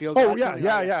longest field. Oh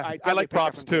yeah. I like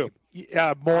props too.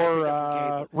 Yeah,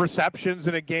 more receptions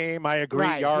in a game. I agree.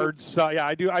 Right. Yards. Yeah,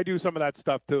 I do some of that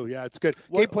stuff too. Yeah, it's good.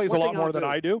 Gabe plays a lot more than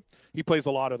I do. He plays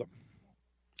a lot of them.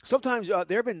 Sometimes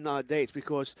there have been days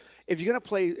because if you're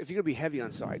gonna be heavy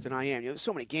on sides, and I am. There's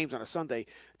so many games on a Sunday.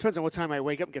 It depends on what time I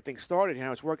wake up and get things started and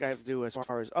how much work I have to do as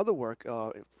far as other work,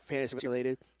 fantasy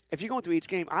related. If you're going through each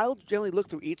game, I'll generally look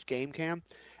through each game, Cam,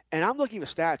 and I'm looking for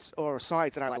stats or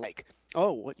sides that I like.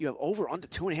 Oh, what you have over under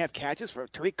 2.5 catches for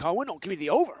Tariq Cohen? Oh, give me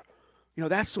the over.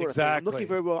 That sort of thing. I'm looking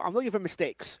for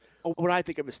mistakes, or what I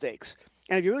think are mistakes.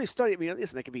 And if you really study it,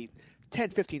 listen, there could be 10,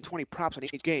 15, 20 props on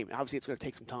each game. Obviously, it's going to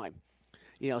take some time.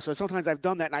 So sometimes I've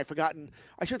done that and I've forgotten.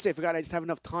 I shouldn't say forgotten. I just have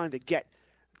enough time to get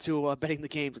to betting the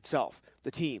games itself,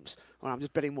 the teams. When I'm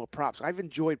just betting more props. I've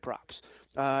enjoyed props.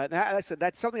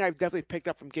 That's something I've definitely picked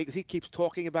up from Gabe because he keeps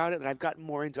talking about it and I've gotten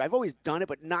more into it. I've always done it,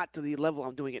 but not to the level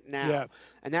I'm doing it now. Yeah.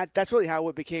 And that's really how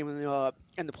it became in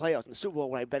the playoffs, in the Super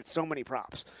Bowl, when I bet so many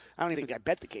props. I don't even think I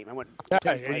bet the game. I went.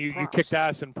 Yeah, and you kicked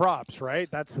ass in props, right?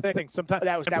 That's the thing. Sometimes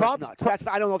that was nuts.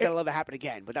 I don't know if that'll ever happen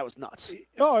again, but that was nuts.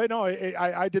 Oh, no,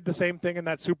 I did the same thing in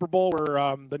that Super Bowl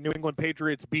where the New England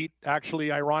Patriots beat,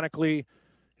 actually, ironically,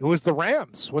 it was the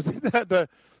Rams. Was it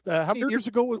how many years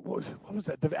ago? What was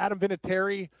that? The Adam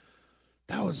Vinatieri.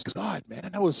 That was God, man.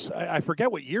 That was I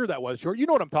forget what year that was. George, you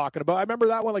know what I'm talking about. I remember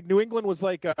that one. Like New England was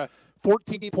like a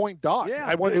 14-point dog. Yeah,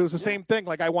 I won. It was the same thing.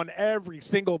 Like I won every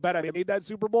single bet I made that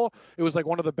Super Bowl. It was like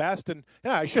one of the best. And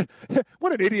yeah, I should.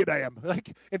 What an idiot I am.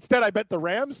 Like instead, I bet the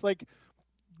Rams. Like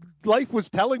life was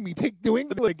telling me take New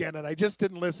England again, and I just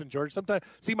didn't listen, George. Sometimes,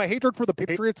 see, my hatred for the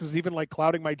Patriots is even like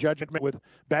clouding my judgment with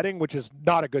betting, which is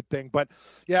not a good thing. But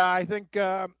yeah, I think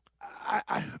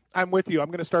I'm with you. I'm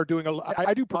going to start doing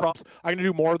I do props. I'm going to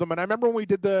do more of them. And I remember when we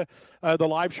did the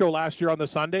live show last year on the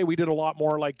Sunday, we did a lot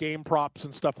more like game props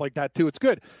and stuff like that too. It's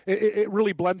good. It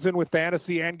really blends in with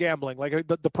fantasy and gambling. Like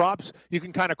the props, you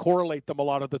can kind of correlate them a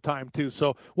lot of the time too.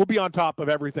 So we'll be on top of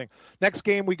everything. Next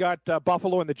game, we got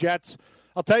Buffalo and the Jets.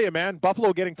 I'll tell you, man,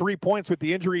 Buffalo getting 3 points with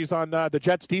the injuries on the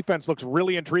Jets defense looks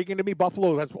really intriguing to me.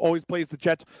 Buffalo always plays the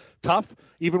Jets tough.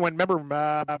 Even when,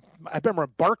 I remember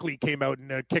Barkley came out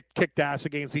and kicked ass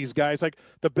against these guys. Like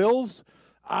the Bills,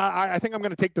 I think I'm going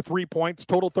to take the 3 points,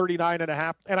 total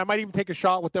 39.5. And I might even take a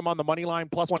shot with them on the money line,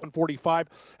 plus 145.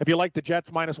 If you like the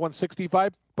Jets, minus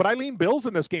 165. But I lean Bills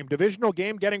in this game. Divisional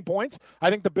game, getting points. I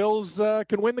think the Bills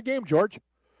can win the game, George.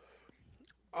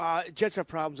 Jets have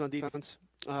problems on defense.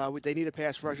 They need a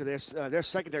pass rusher. Their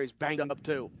secondary is banged up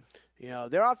too.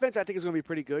 Their offense I think is going to be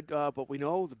pretty good, but we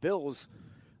know the Bills.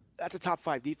 That's a top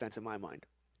 5 defense in my mind.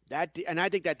 And I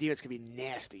think that defense can be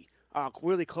nasty.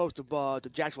 Really close to the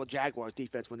Jacksonville Jaguars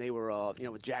defense when they were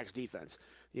with Jags defense.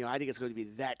 I think it's going to be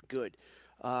that good.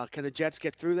 Can the Jets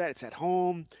get through that? It's at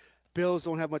home. Bills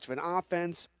don't have much of an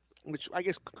offense, which I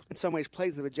guess in some ways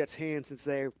plays into the Jets' hands since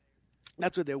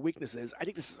that's what their weakness is. I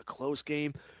think this is a close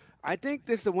game. I think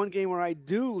this is the one game where I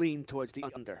do lean towards the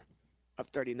under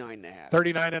of 39.5.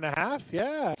 39.5?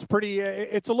 Yeah, it's pretty.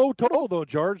 It's a low total though,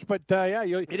 George. But yeah,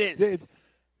 it is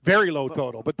very low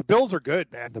total. But the Bills are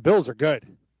good, man. The Bills are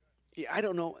good. Yeah, I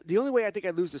don't know. The only way I think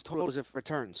I'd lose this total is if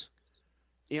returns.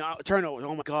 Turnovers.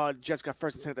 Oh my God, Jets got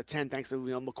first and 10 at the 10 thanks to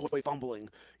McCoy fumbling.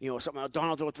 Something.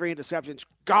 Donald threw 3 interceptions.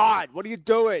 God, what are you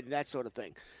doing? That sort of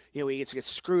thing. He gets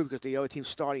screwed because the other team's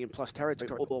starting in plus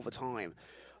territory all the time.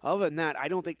 Other than that, I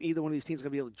don't think either one of these teams is going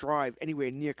to be able to drive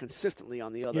anywhere near consistently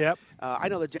on the other. Yep. I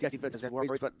know the Jets defense has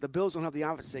worries, but the Bills don't have the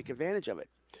offense to take advantage of it.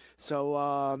 So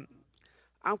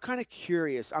I'm kind of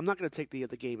curious. I'm not going to take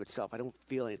the game itself. I don't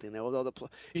feel anything there. Although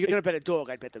you're going to bet a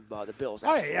dog, I'd bet the Bills.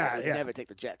 I'd never take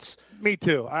the Jets. Me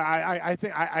too. I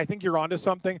think you're onto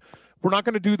something. We're not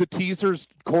going to do the teasers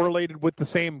correlated with the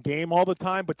same game all the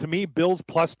time, but to me, Bills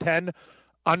plus 10.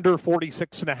 under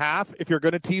 46.5. If you're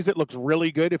going to tease it, looks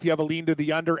really good. If you have a lean to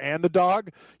the under and the dog,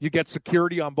 you get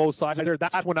security on both sides there.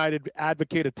 That's when I'd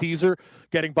advocate a teaser,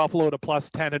 getting Buffalo to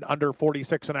 +10 and under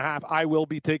 46.5. I will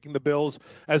be taking the Bills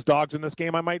as dogs in this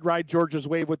game. I might ride Georgia's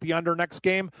wave with the under next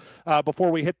game.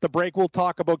 Before we hit the break, we'll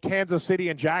talk about Kansas City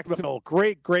and Jacksonville.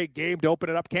 Great game to open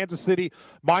it up. Kansas City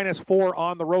 -4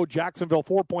 on the road. Jacksonville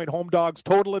 4-point home dogs.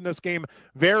 Total in this game,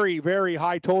 very, very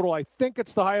high total. I think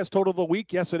it's the highest total of the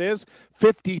week. Yes, it is.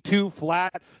 52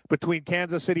 flat between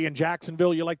Kansas City and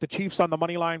Jacksonville. You like the Chiefs on the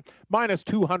money line,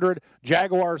 -200.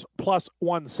 Jaguars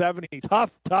 +170.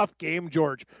 Tough game,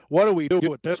 George. What do we do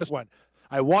with this one?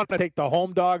 I want to take the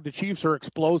home dog. The Chiefs are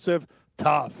explosive.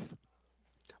 Tough.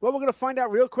 Well, we're going to find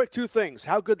out real quick two things.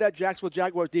 How good that Jacksonville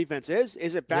Jaguars defense is.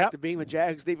 Is it back to being the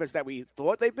Jags defense that we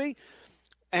thought they'd be?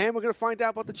 And we're going to find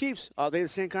out about the Chiefs. Are they the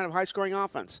same kind of high-scoring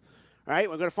offense? All right,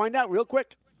 we're going to find out real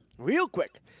quick.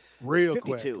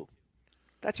 52.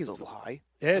 That seems a little high.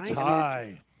 It's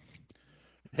high.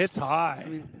 It's high. I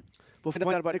mean, we'll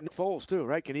find out about Nick Foles, too,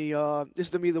 right? Can he? This is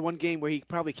going to be the one game where he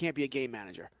probably can't be a game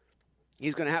manager.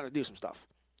 He's going to have to do some stuff.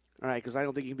 All right, because I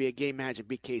don't think he can be a game manager,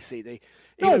 beat KC.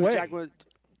 No way.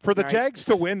 For the Jags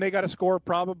to win, they got to score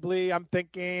probably, I'm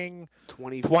thinking,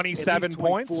 27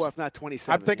 points. If not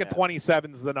 27. I'm thinking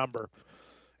 27 is the number.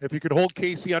 If you could hold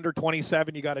KC under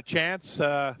 27, you got a chance.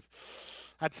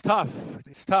 That's tough.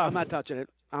 It's tough. I'm not touching it.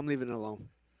 I'm leaving it alone.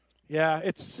 Yeah,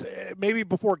 it's maybe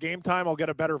before game time I'll get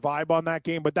a better vibe on that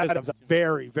game, but that is a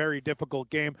very, very difficult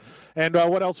game. And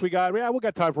what else we got? Yeah, we'll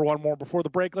got time for one more before the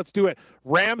break. Let's do it.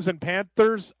 Rams and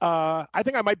Panthers. I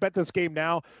think I might bet this game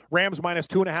now. Rams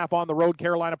 -2.5 on the road.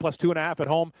 Carolina +2.5 at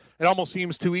home. It almost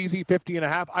seems too easy,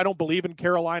 50.5. I don't believe in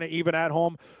Carolina even at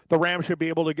home. The Rams should be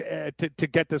able to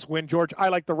get this win, George. I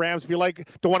like the Rams. If you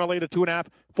don't want to lay the 2.5,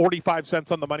 45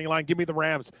 cents on the money line, give me the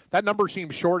Rams. That number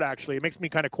seems short, actually. It makes me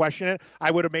kind of question it.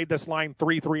 I would have made this line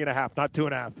 3.5, not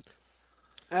 2.5.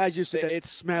 As you said, it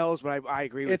smells, but I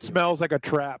agree with you. It smells like a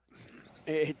trap.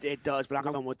 It does, but I'm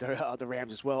going with the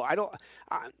Rams as well.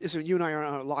 Listen, you and I are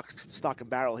on a lock, stock, and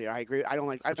barrel here. I agree. I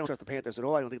don't trust the Panthers at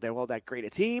all. I don't think they're all that great a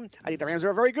team. I think the Rams are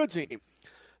a very good team.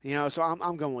 So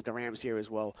I'm going with the Rams here as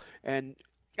well. And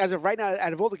as of right now,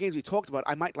 out of all the games we talked about,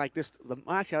 I might like this.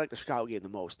 Actually, I like the Chicago game the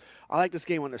most. I like this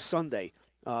game on the Sunday.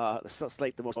 The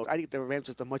slate the most. I think the Rams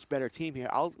is a much better team here.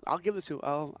 I'll give it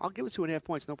I'll give it 2.5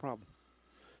 points, no problem.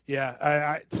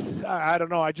 Yeah, I don't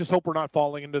know. I just hope we're not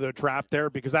falling into the trap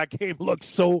there because that game looks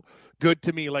so good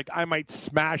to me. Like I might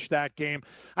smash that game.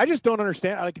 I just don't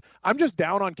understand. I'm just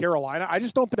down on Carolina. I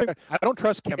just don't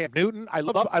trust Cam Newton. I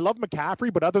love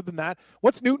McCaffrey, but other than that,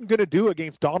 what's Newton going to do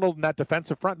against Donald in that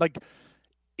defensive front?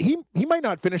 He might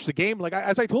not finish the game.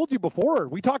 As I told you before,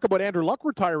 we talk about Andrew Luck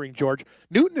retiring, George.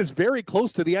 Newton is very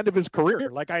close to the end of his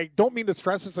career. I don't mean to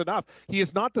stress this enough. He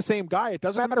is not the same guy. It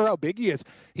doesn't matter how big he is.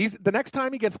 The next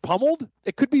time he gets pummeled,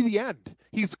 it could be the end.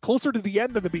 He's closer to the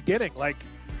end than the beginning.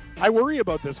 I worry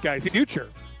about this guy's future.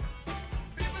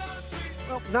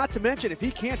 Well, not to mention, if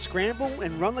he can't scramble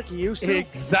and run like he used to.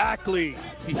 Exactly.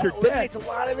 You're dead. It's a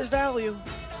lot of his value.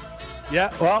 Yeah,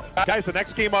 well, guys, the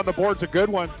next game on the board's a good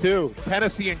one, too.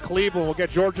 Tennessee and Cleveland. We'll get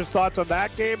George's thoughts on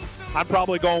that game. I'm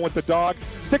probably going with the dog.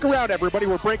 Stick around, everybody.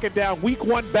 We're breaking down Week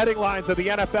 1 betting lines of the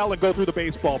NFL and go through the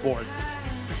baseball board.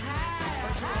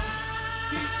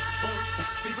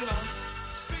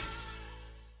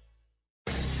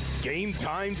 Game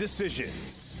time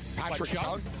decisions. Patrick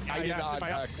Chung, game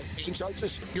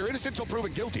charges. You're innocent until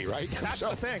proven guilty, right? That's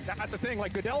the thing. That's the thing.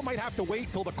 Goodell might have to wait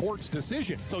till the court's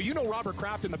decision. So Robert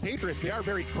Kraft and the Patriots, they are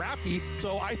very crafty.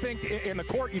 So I think in the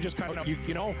court, you just kind of, you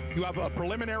have a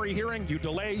preliminary hearing, you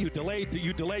delay, you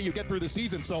get through the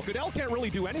season. So Goodell can't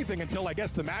really do anything until, I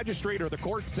guess, the magistrate or the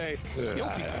court say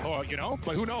guilty.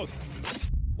 But who knows?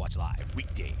 Watch live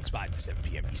weekdays 5 to 7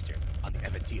 p.m. Eastern on the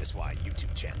FNTSY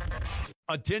YouTube channel.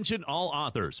 Attention all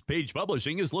authors. Page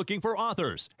Publishing is looking for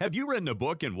authors. Have you written a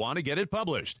book and want to get it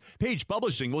published? Page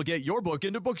Publishing will get your book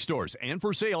into bookstores and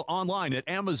for sale online at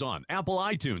Amazon, Apple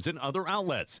iTunes, and other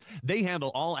outlets. They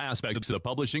handle all aspects of the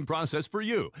publishing process for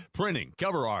you. Printing,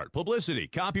 cover art, publicity,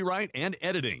 copyright, and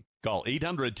editing. Call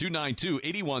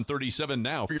 800-292-8137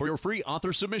 now for your free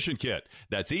author submission kit.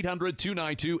 That's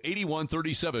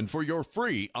 800-292-8137 for your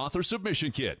free author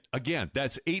submission kit. Again,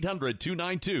 that's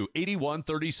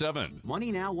 800-292-8137.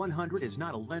 Money Now 100 is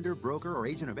not a lender, broker, or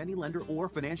agent of any lender or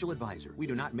financial advisor. We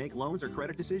do not make loans or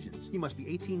credit decisions. You must be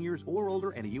 18 years or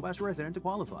older and a U.S. resident to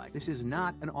qualify. This is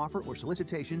not an offer or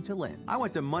solicitation to lend. I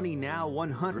went to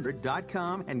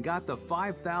MoneyNow100.com and got the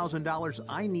 $5,000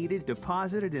 I needed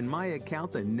deposited in my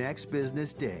account the next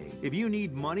business day. If you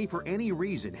need money for any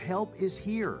reason, help is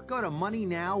here. Go to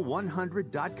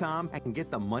MoneyNow100.com and get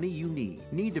the money you need.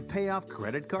 Need to pay off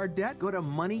credit card debt? Go to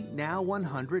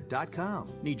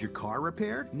MoneyNow100.com. Need your car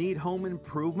repaired? Need home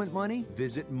improvement money?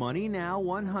 Visit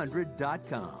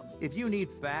MoneyNow100.com. If you need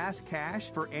fast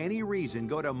cash for any reason,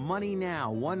 go to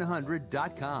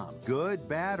MoneyNow100.com. Good,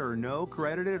 bad, or no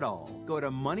credit at all. Go to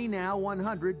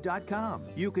MoneyNow100.com.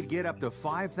 You could get up to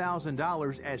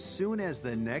 $5,000 as soon as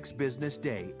the next business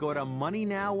day. Go to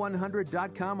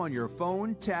MoneyNow100.com on your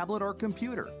phone, tablet, or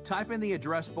computer. Type in the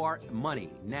address bar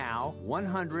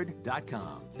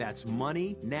MoneyNow100.com. That's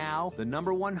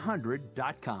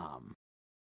MoneyNow100.com.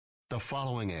 The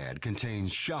following ad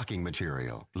contains shocking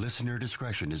material. Listener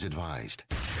discretion is advised.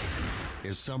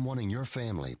 Is someone in your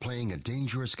family playing a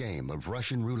dangerous game of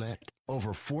Russian roulette?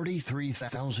 Over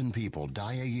 43,000 people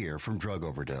die a year from drug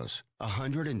overdose.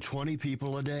 120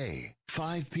 people a day.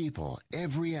 5 people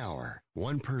every hour.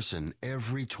 1 person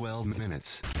every 12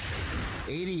 minutes.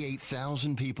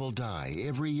 88,000 people die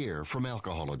every year from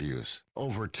alcohol abuse.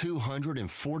 Over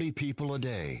 240 people a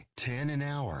day. 10 an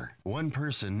hour. 1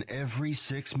 person every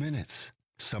 6 minutes.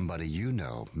 Somebody you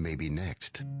know may be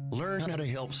next. Learn how to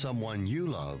help someone you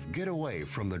love get away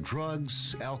from the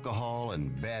drugs, alcohol,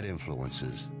 and bad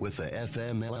influences. With the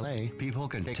FMLA, people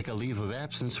can take a leave of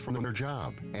absence from their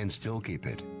job and still keep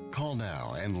it. Call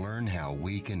now and learn how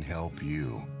we can help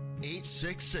you.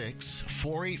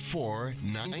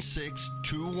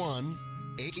 866-484-9621.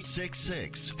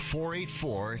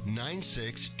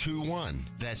 866-484-9621.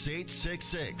 That's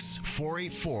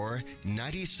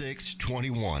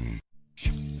 866-484-9621.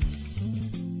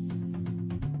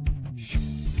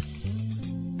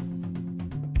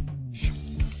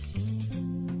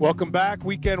 Welcome back.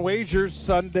 Weekend Wagers,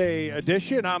 Sunday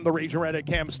edition. I'm the Raging Redhead,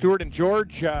 Cam Stewart. And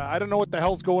George, I don't know what the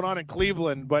hell's going on in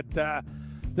Cleveland, but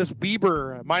this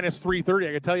Bieber minus 330,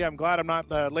 I can tell you I'm glad I'm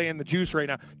not laying the juice right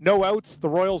now. No outs. The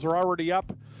Royals are already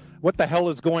up. What the hell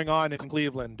is going on in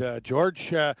Cleveland?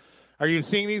 George, are you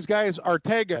seeing these guys?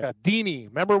 Ortega, Dini.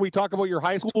 Remember we talked about your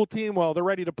high school team? Well, they're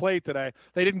ready to play today.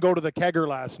 They didn't go to the kegger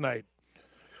last night.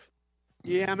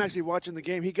 Yeah, I'm actually watching the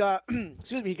game. He got,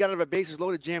 he got out of a bases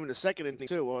loaded jam in the second inning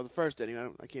too, or the first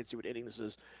inning. I can't see what inning this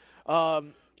is.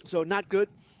 So not good.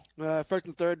 First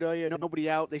and third, nobody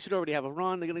out. They should already have a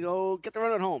run. They're gonna go get the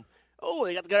run at home. Oh,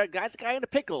 they got the guy in a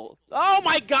pickle. Oh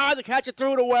my God, the catcher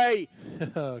threw it away.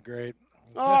 Oh, great.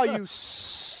 Oh, you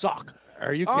suck.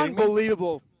 Are you kidding me?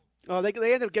 Unbelievable. They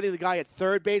ended up getting the guy at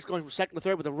third base, going from second to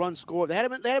third with a run scored. They had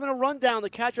him in a rundown. The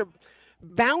catcher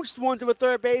bounced one to a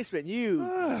third baseman.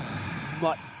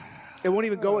 But it won't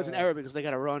even go as an error because they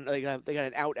got a run. They got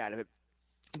an out out of it.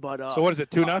 But so what is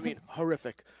it? 2-0? I mean,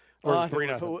 horrific. Or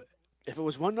 3-0? If it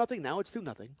was 1-0, now it's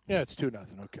 2-0. Yeah, it's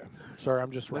 2-0. Okay. Sorry,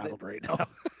 I'm just rattled right now.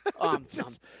 That's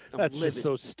livid. just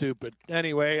so stupid.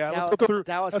 Anyway, let's go through.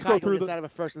 Dallas Keuchel gets out of a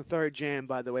first and third jam,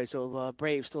 by the way. So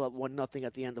Braves still up 1-0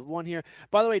 at the end of one here.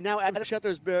 By the way, now Adam Schefter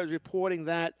is reporting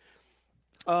that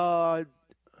Doug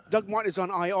Martin is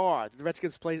on IR.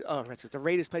 The the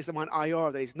Raiders placed him on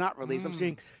IR that he's not released. I'm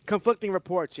seeing conflicting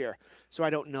reports here, so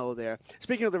I don't know there.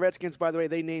 Speaking of the Redskins, by the way,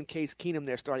 they named Case Keenum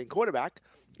their starting quarterback,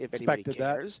 if anybody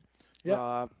cares.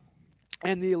 Yeah.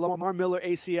 And the Lamar Miller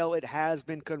ACL, it has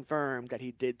been confirmed that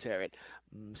he did tear it.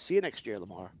 See you next year,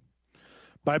 Lamar.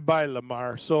 Bye-bye,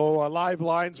 Lamar. So live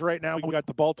lines right now. We got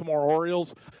the Baltimore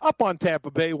Orioles up on Tampa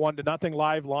Bay 1-0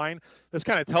 live line. This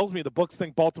kind of tells me the books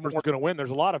think Baltimore's going to win. There's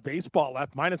a lot of baseball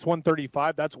left. Minus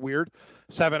 135. That's weird.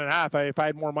 7.5. If I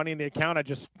had more money in the account, I'd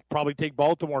just probably take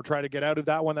Baltimore, try to get out of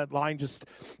that one. That line just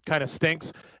kind of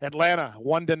stinks. Atlanta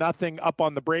 1-0 up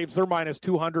on the Braves. They're minus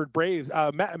 200 Braves.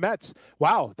 Mets.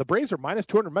 Wow. The Braves are minus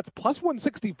 200. Mets plus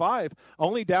 165.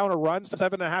 Only down a run.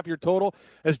 7.5 your total.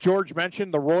 As George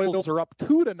mentioned, the Royals are up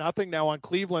 2-0 now on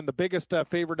Cleveland, the biggest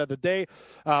favorite of the day.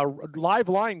 Live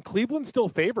line, Cleveland still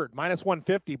favored, minus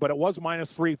 150, but it was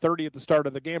minus 330 at the start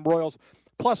of the game. Royals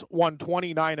plus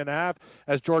 129.5.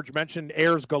 As George mentioned,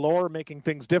 airs galore, making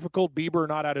things difficult. Bieber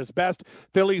not at his best.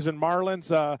 Phillies and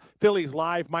Marlins. Phillies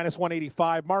live, minus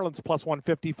 185. Marlins plus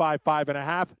 155,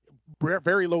 5.5.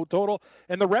 Very low total.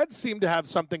 And the Reds seem to have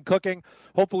something cooking.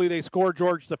 Hopefully they score,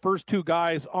 George. The first 2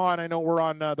 guys on, I know we're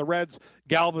on the Reds.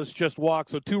 Galvis just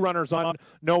walked, so 2 runners on,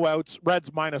 no outs.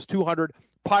 Reds minus 200.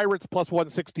 Pirates plus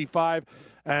 165.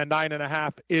 And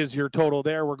 9.5 is your total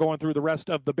there. We're going through the rest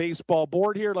of the baseball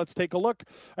board here. Let's take a look.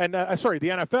 And the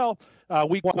NFL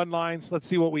week 1 lines. Let's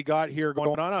see what we got here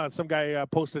going on. Some guy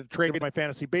posted a trade in my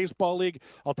fantasy baseball league.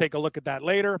 I'll take a look at that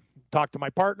later. Talk to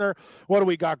my partner. What do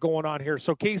we got going on here?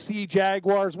 So KC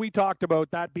Jaguars, we talked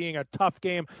about that being a tough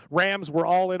game. Rams, we're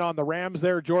all in on the Rams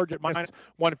there. George at minus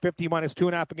 150, minus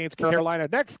 2.5 against Carolina.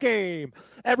 Next game,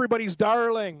 everybody's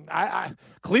darling.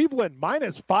 Cleveland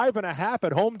minus 5.5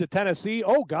 at home to Tennessee.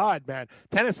 Oh, God, man.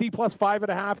 Tennessee plus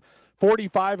 5.5.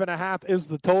 45.5 is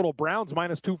the total. Browns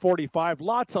minus 245.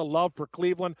 Lots of love for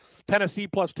Cleveland. Tennessee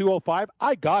plus 205.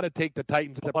 I got to take the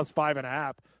Titans at plus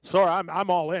 5.5. Sorry, I'm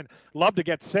all in. Love to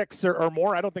get 6 or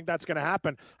more. I don't think that's going to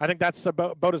happen. I think that's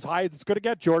about as high as it's going to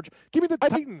get, George. Give me the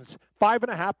Titans.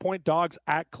 5.5-point dogs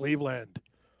at Cleveland.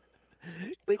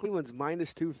 Cleveland's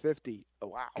minus 250. Oh,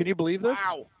 wow. Can you believe this?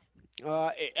 Wow.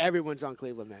 Everyone's on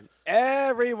Cleveland, man.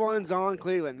 Everyone's on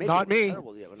Cleveland. Maybe not me.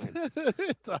 The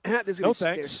other night.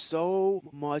 There's so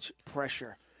much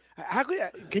pressure.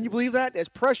 Can you believe that? There's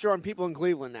pressure on people in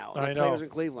Cleveland now. I know. Players in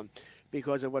Cleveland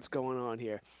because of what's going on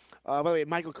here. By the way,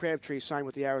 Michael Crabtree signed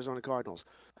with the Arizona Cardinals.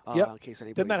 Yep. In case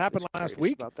Didn't that happen last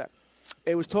week? About that.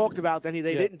 It was talked about. Then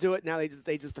they didn't do it. Now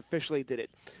they just officially did it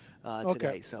today.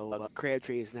 Okay. So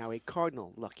Crabtree is now a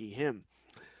Cardinal. Lucky him.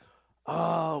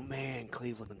 Oh, man,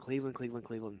 Cleveland.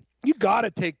 You got to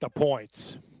take the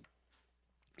points.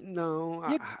 No,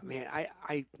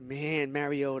 man,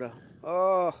 Mariota.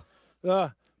 Oh.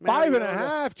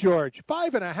 5.5, George.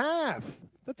 5.5.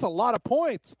 That's a lot of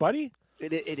points, buddy.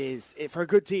 It is. For a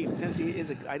good team. Tennessee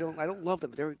is I don't love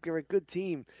them. They're a good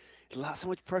team. So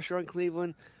much pressure on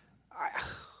Cleveland.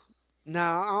 I'm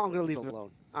going to leave it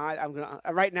alone.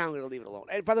 Right now I'm going to leave it alone.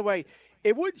 And by the way,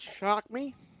 it would shock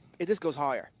me if this goes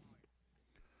higher.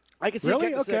 I can see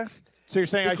really? Okay. 6. So you're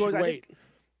saying I should wait?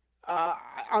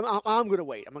 I'm going to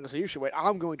wait. I'm not going to say you should wait.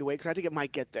 I'm going to wait because I think it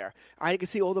might get there. I can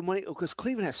see all the money because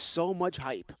Cleveland has so much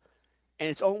hype,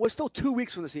 and we're still 2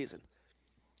 weeks from the season.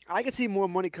 I can see more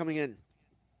money coming in.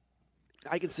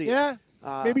 I can see it.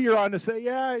 Maybe you're on to say,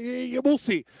 we'll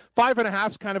see. 5.5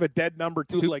 is kind of a dead number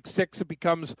too. Like 6, it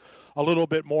becomes a little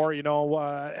bit more.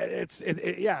 I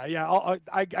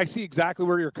see exactly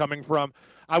where you're coming from.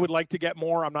 I would like to get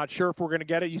more. I'm not sure if we're going to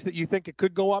get it. You think it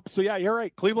could go up? So yeah, you're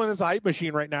right. Cleveland is a hype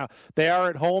machine right now. They are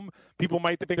at home. People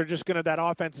might think they're just that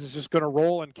offense is just going to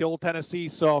roll and kill Tennessee.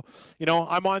 So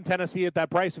I'm on Tennessee at that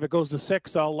price. If it goes to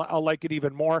 6, I'll like it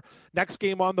even more. Next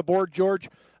game on the board, George.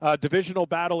 Divisional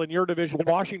battle in your division.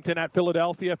 Washington at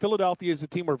Philadelphia. Philadelphia is a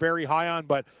team we're very high on,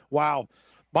 but wow.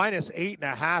 Minus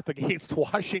 8.5 against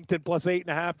Washington, plus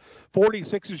 8.5.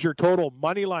 46 is your total.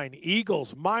 Money line.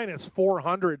 Eagles minus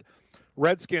 400.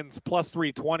 Redskins plus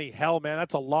 320. Hell, man,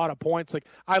 that's a lot of points. Like,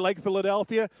 I like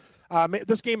Philadelphia.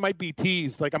 This game might be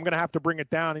teased. Like, I'm going to have to bring it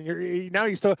down. And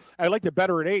I like it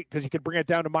better at 8 because you could bring it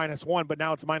down to -1, but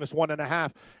now it's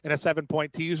 -1.5 in a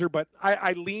 7-point teaser. But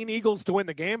I lean Eagles to win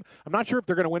the game. I'm not sure if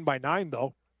they're going to win by 9,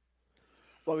 though.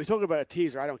 Well, we're talking about a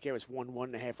teaser. I don't care if it's 1,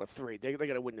 1.5, or 3. They're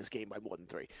going to win this game by more than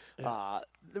 3. Yeah.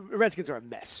 The Redskins are a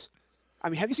mess. I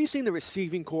mean, have you seen the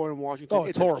receiving core in Washington? Oh,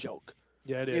 it's horrible. A joke.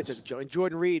 Yeah, it is. It's a joke. And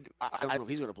Jordan Reed, I don't know if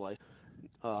he's going to play.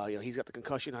 He's got the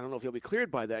concussion. I don't know if he'll be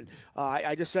cleared by then.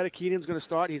 I just said Keenan's going to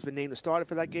start. He's been named the starter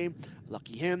for that game.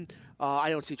 Lucky him. I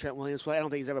don't see Trent Williams play. I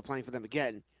don't think he's ever playing for them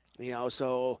again.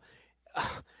 So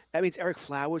that means Eric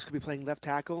Flowers could be playing left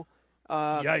tackle.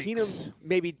 Yikes. Keenan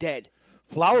may be dead.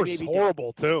 Flowers is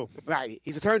horrible, too. Right.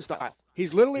 He's a turnstile.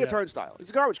 He's literally a turnstile.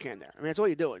 He's a garbage can there. I mean, that's all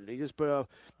you're doing. You just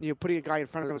putting a guy in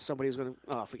front of somebody who's going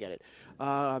to forget it.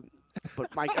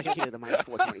 But Mike, I can't get the minus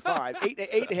 425.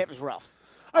 8.5 is rough.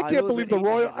 I can't believe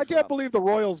the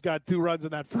Royals got 2 runs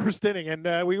in that first inning,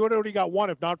 and we would have only got 1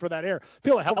 if not for that error.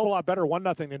 Feel a hell of a lot better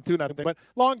 1-0 than 2-0. But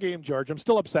long game, George. I'm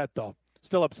still upset though.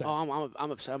 Still upset. Oh,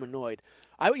 I'm upset. I'm annoyed.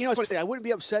 I wouldn't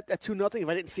be upset at 2-0 if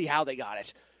I didn't see how they got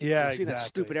it. Yeah, exactly. That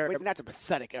stupid error. I mean, that's a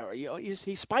pathetic error.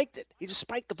 He spiked it. He just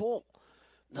spiked the ball.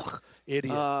 Ugh.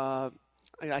 Idiot.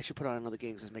 I should put on another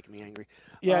game because it's making me angry.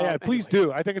 Yeah, please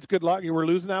do. I think it's good luck. You were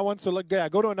losing that one, so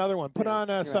go to another one. Put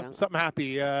on something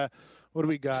happy. What do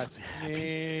we got?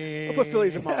 We'll put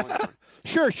Phillies and Marlins.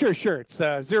 Sure. It's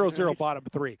 0-0 bottom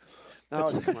 3. Oh,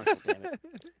 it's a commercial, damn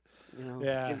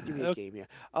it. Give me a game here.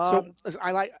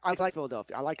 I like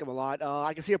Philadelphia. I like them a lot.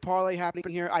 I can see a parlay happening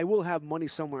here. I will have money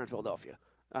somewhere in Philadelphia.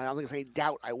 I don't think there's any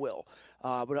doubt I will.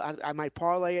 But I might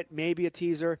parlay it. Maybe a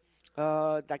teaser.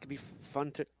 That could be fun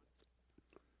to.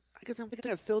 I guess I'm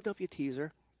thinking a Philadelphia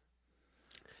teaser.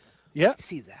 Yeah.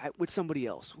 See that with somebody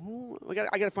else. I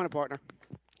got to find a partner.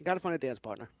 Got to find a dance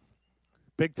partner.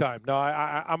 big time. No,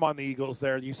 I'm on the Eagles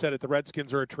there. You said it. The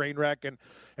Redskins are a train wreck, and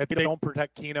if they don't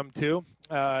protect Keenum too,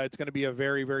 it's going to be a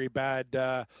very, very bad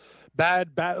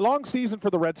long season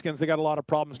for the Redskins. They got a lot of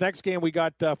problems. Next game, we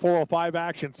got 4:05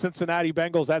 action. Cincinnati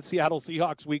Bengals at Seattle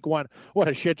Seahawks week 1. What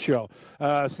a shit show.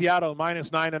 Seattle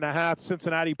minus 9.5.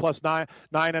 Cincinnati plus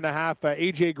 9.5.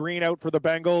 A.J. Green out for the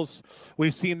Bengals.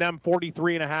 We've seen them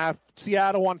 43.5.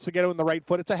 Seattle wants to get on the right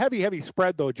foot. It's a heavy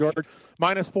spread, though, George.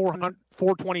 Minus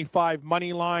 425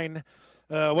 money line.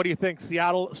 What do you think?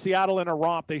 Seattle in a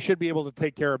romp. They should be able to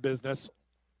take care of business.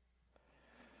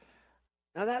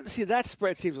 Now that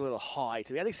spread seems a little high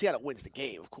to me. I think Seattle wins the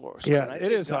game, of course. Yeah,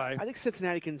 it is high. I think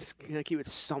Cincinnati can keep it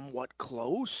somewhat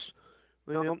close.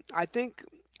 I think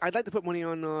I'd like to put money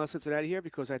on Cincinnati here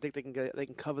because I think they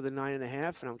can cover the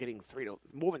 9.5, and I'm getting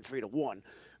more than 3-1,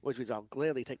 which means I'll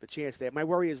gladly take the chance there. My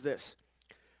worry is this: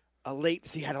 a late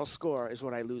Seattle score is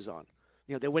what I lose on.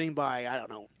 They're winning by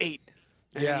 8,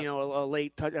 and a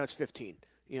late touchdown, it's 15.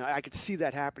 I could see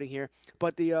that happening here,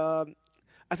 but I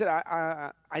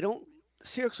don't.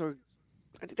 Seahawks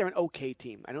I think they're an okay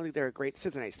team. I don't think they're a great.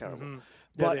 Cincinnati's terrible. Mm-hmm.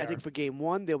 But I think for game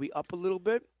 1, they'll be up a little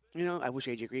bit. I wish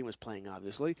A.J. Green was playing,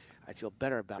 obviously. I feel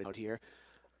better about it here.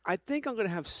 I think I'm going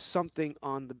to have something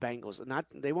on the Bengals.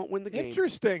 They won't win the game.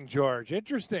 Interesting, George.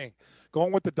 Interesting.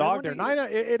 Going with the dog there.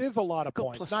 It is a lot of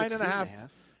points. 9.5.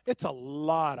 It's a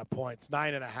lot of points.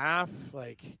 9.5.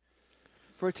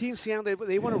 For a team, Seattle,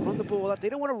 they want to run the ball up. They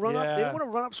don't want to run up. They don't want to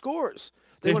run up scores.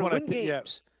 They want to win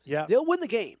games. Yeah. They'll win the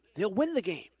game. You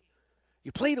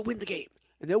play to win the game,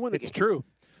 and they'll win the game. It's true.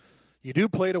 You do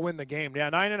play to win the game. Yeah,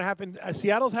 9.5. And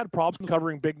Seattle's had problems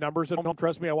covering big numbers. Don't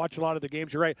trust me. I watch a lot of the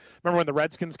games. You're right. Remember when the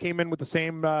Redskins came in with the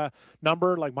same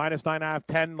number, like minus 9.5,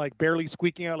 10, like barely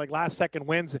squeaking out, like last-second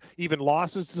wins, even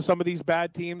losses to some of these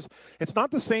bad teams. It's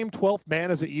not the same 12th man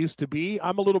as it used to be.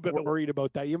 I'm a little bit worried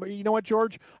about that. You know what,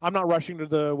 George? I'm not rushing to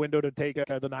the window to take the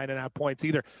 9.5 points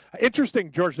either.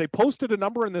 Interesting, George. They posted a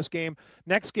number in this game.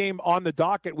 Next game on the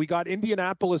docket, we got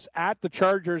Indianapolis at the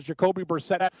Chargers. Jacoby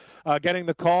Brissett getting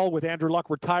the call with Andrew Luck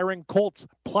retiring. Colts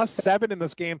plus 7 in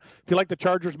this game. If you like the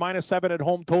Chargers, minus 7 at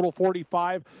home, total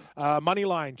 45. Money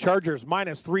line, Chargers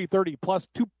minus 330 plus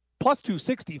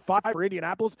 265 for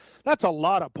Indianapolis. That's a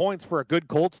lot of points for a good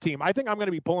Colts team. I think I'm going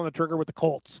to be pulling the trigger with the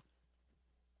Colts.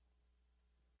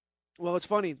 Well, it's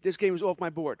funny. This game is off my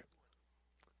board.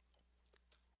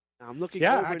 I'm looking.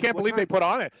 Yeah, I can't believe they put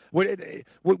on it.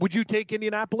 Would you take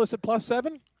Indianapolis at plus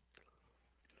 7?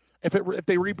 If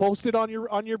they reposted on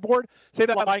your board, say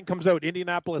that line comes out,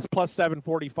 Indianapolis plus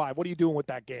 745. What are you doing with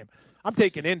that game? I'm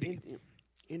taking Indy.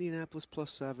 Indianapolis plus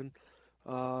 7.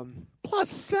 Plus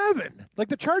 7. Like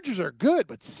the Chargers are good,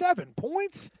 but 7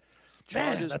 points?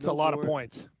 Man, that's a lot of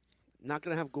points. Not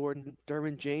going to have Gordon.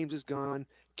 Derwin James is gone.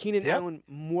 Keenan Allen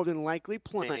more than likely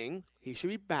playing. He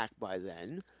should be back by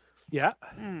then. Yeah.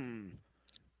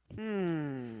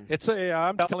 It's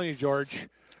I'm telling you, George.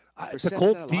 The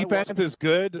Colts defense is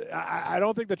good. I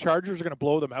don't think the Chargers are going to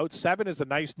blow them out. 7 is a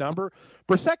nice number.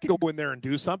 Brissett can go in there and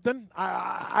do something.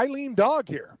 I lean dog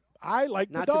here. I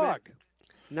like the dog.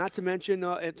 Not to mention,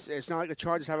 it's not like the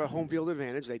Chargers have a home field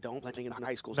advantage. They don't, playing in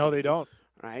high school. No, they don't.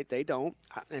 Right? They don't.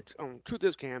 Truth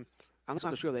is, Cam, I'm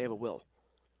not sure they ever will.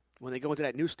 When they go into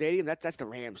that new stadium, that's the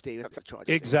Rams stadium. That's the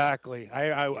Chargers exactly.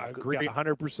 I agree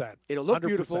 100%. It'll look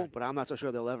beautiful, but I'm not so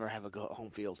sure they'll ever have a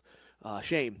home field.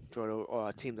 Shame for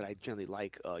a team that I generally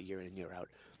like year in and year out.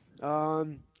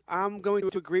 I'm going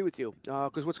to agree with you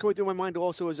because what's going through my mind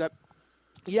also is that,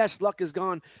 yes, Luck is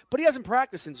gone, but he hasn't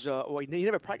practiced since he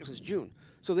never practiced since June.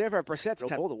 So therefore, Brissett's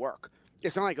had all the work.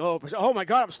 It's not like, oh my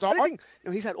God, I'm starting.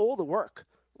 He's had all the work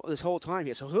this whole time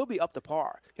here, so he'll be up to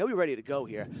par. He'll be ready to go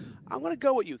here. I'm going to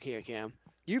go with you here, Cam.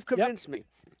 You've convinced me.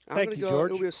 Thank you,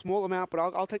 George. It'll be a small amount, but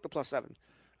I'll take the plus 7.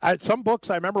 At some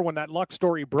books, I remember when that Luck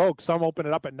story broke, some opened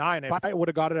it up at 9. If I would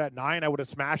have got it at 9, I would have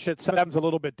smashed it. 7's a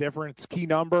little bit different. It's a key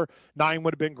number. 9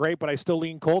 would have been great, but I still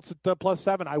lean Colts at plus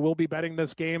 7. I will be betting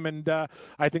this game, and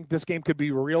I think this game could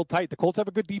be real tight. The Colts have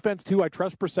a good defense, too. I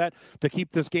trust Brissett to keep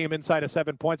this game inside of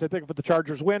 7 points. I think if the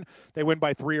Chargers win, they win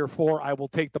by 3 or 4. I will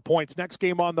take the points. Next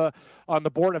game on the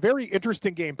board, a very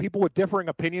interesting game. People with differing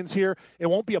opinions here. It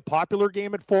won't be a popular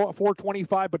game at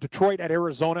 425, but Detroit at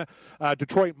Arizona.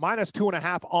 Detroit minus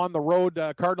 2.5 on the road.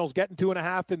 Cardinals getting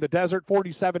 2.5 in the desert,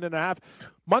 47.5.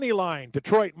 Money line,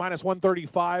 Detroit minus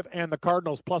 135 and the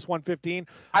Cardinals plus 115.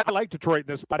 I like Detroit in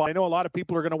this, but I know a lot of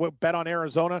people are going to bet on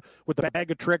Arizona with the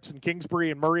bag of tricks and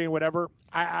Kingsbury and Murray and whatever.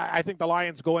 I think the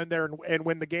Lions go in there and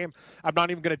win the game. I'm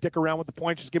not even going to dick around with the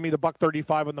points. Just give me the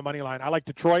 $1.35 on the money line. I like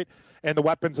Detroit and the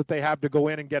weapons that they have to go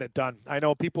in and get it done. I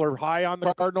know people are high on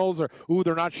the Cardinals or,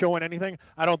 they're not showing anything.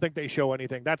 I don't think they show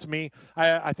anything. That's me.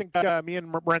 I think me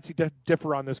and Morency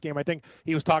differ on this game. I think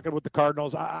he was talking with the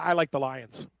Cardinals. I like the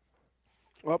Lions.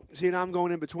 Well, see, now I'm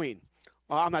going in between.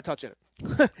 I'm not touching it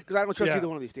because I don't trust either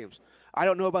one of these teams. I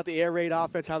don't know about the air raid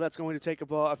offense, how that's going to take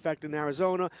effect in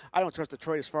Arizona. I don't trust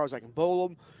Detroit as far as I can bowl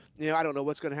them. I don't know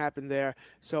what's going to happen there.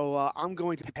 So I'm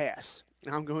going to pass.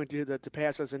 I'm going to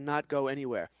pass us and not go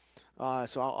anywhere.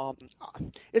 So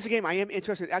it's a game I am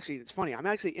interested. Actually, it's funny. I'm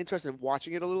actually interested in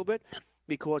watching it a little bit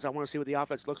because I want to see what the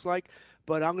offense looks like.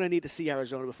 But I'm going to need to see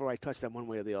Arizona before I touch them one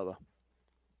way or the other.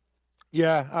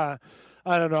 Yeah,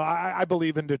 I don't know. I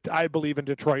believe in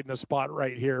Detroit in the spot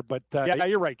right here. But yeah,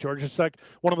 you're right, George. It's like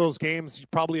one of those games.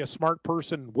 Probably a smart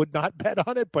person would not bet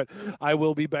on it, but I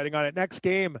will be betting on it. Next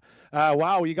game.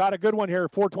 Wow, you got a good one here.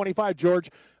 425, George.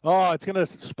 Oh, it's going to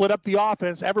split up the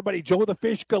offense. Everybody, Joe the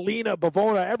Fish, Galena,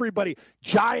 Bavona, everybody.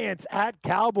 Giants at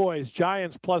Cowboys.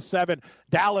 Giants +7.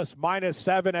 Dallas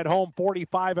 -7 at home,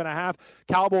 45.5.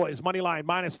 Cowboys money line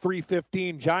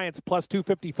 -315. Giants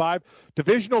 +255.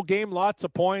 Divisional game, lots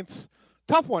of points.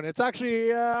 Tough one. It's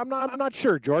actually I'm not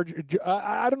sure, George.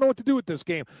 I don't know what to do with this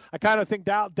game. I kind of think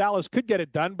Dallas could get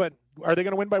it done, but are they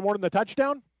going to win by more than the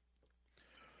touchdown?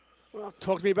 Well,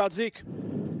 talk to me about Zeke.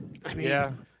 I mean,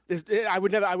 yeah. I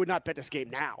would not bet this game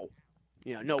now.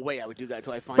 No way I would do that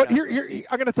until I find out. But here,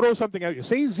 I'm going to throw something at you.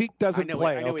 Say Zeke doesn't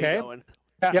play, okay?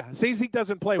 Yeah. Say Zeke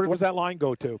doesn't play. Where does that line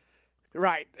go to?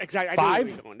 Right, exactly.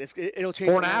 5? It'll change.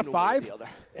 4.5, 5?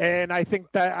 And I think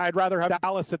that I'd rather have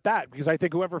Dallas at that because I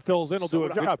think whoever fills in will do a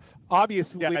good job.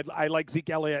 Obviously, I like Zeke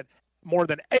Elliott more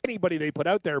than anybody they put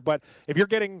out there. But if you're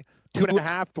getting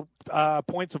 2.5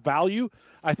 points of value,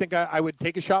 I think I would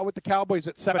take a shot with the Cowboys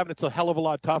at 7. It's a hell of a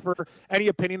lot tougher. Any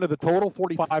opinion of the total?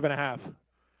 45.5.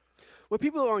 What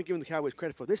people aren't giving the Cowboys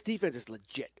credit for, this defense is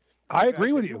legit. I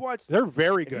agree with you. They're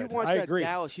very good. If you watched I that agree.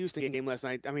 Dallas-Houston game last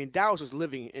night, I mean, Dallas was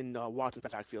living in Watson's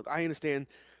backfield. I understand,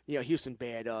 Houston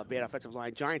bad offensive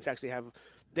line. Giants actually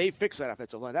they fixed that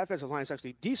offensive line. That offensive line is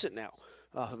actually decent now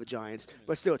for the Giants.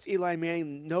 But still, it's Eli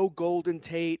Manning, no Golden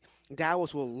Tate.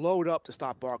 Dallas will load up to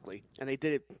stop Barkley. And they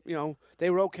did it, they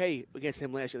were okay against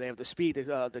him last year. They have the speed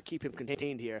to keep him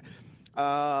contained here.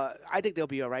 I think they'll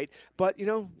be all right. But,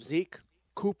 Zeke,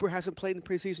 Cooper hasn't played in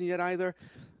preseason yet either.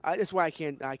 That's why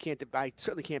I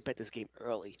certainly can't bet this game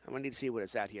early. I'm going to need to see what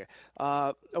it's at here.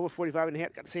 Over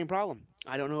 45.5, got the same problem.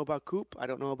 I don't know about Coop. I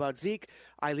don't know about Zeke.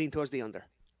 I lean towards the under.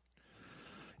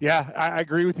 Yeah, I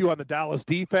agree with you on the Dallas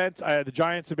defense. The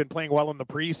Giants have been playing well in the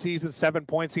preseason. 7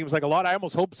 points seems like a lot. I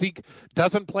almost hope Zeke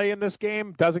doesn't play in this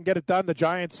game, doesn't get it done. The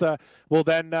Giants will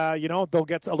then, they'll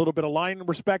get a little bit of line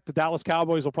respect. The Dallas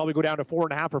Cowboys will probably go down to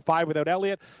 4.5 or 5 without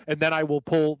Elliott, and then I will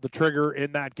pull the trigger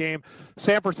in that game.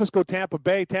 San Francisco, Tampa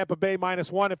Bay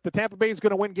 -1. If the Tampa Bay is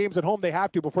going to win games at home, they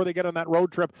have to before they get on that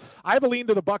road trip. I have a lean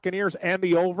to the Buccaneers and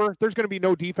the over. There's going to be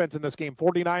no defense in this game,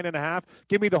 49.5.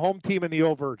 Give me the home team and the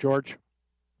over, George.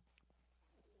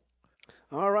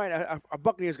 All right, our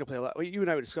Buccaneers going to play a lot. You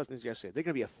and I were discussing this yesterday. They're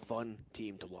going to be a fun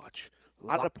team to watch. A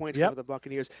lot of points for the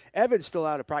Buccaneers. Evan's still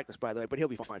out of practice, by the way, but he'll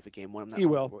be fine for game 1. He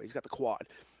will. He's got the quad.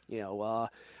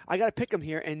 I got to pick him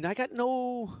here, and I got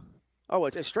no. Oh,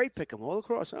 it's a straight pick him all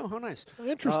across. Oh, how nice.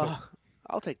 Interesting.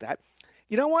 I'll take that.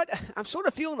 You know what? I'm sort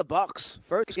of feeling the Bucs.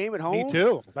 First game at home. Me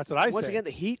too. That's what I say. Once again,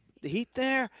 the heat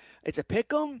there. It's a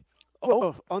pick 'em.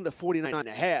 Oh, on the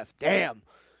 49.5. Damn.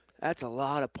 That's a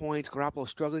lot of points. Garoppolo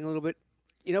struggling a little bit.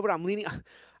 You know what? I'm leaning.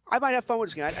 I might have fun with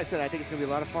this game. I said I think it's going to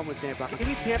be a lot of fun with Tampa. Give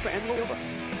me Tampa and the over.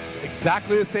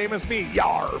 Exactly the same as me.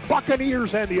 Yar,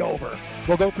 Buccaneers and the over.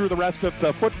 We'll go through the rest of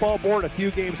the football board. A few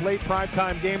games late,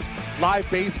 primetime games, live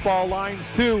baseball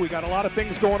lines too. We got a lot of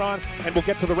things going on, and we'll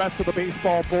get to the rest of the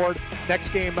baseball board. Next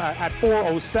game at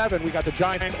 4:07, we got the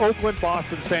Giants, Oakland,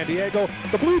 Boston, San Diego.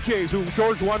 The Blue Jays, who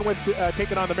George won with,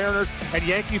 taking on the Mariners, and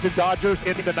Yankees and Dodgers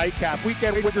in the nightcap.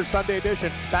 Weekend Wagers Sunday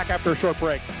edition. Back after a short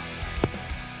break.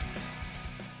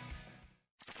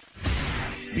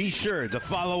 Be sure to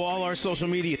follow all our social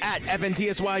media at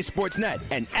FNTSY Sportsnet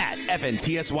and at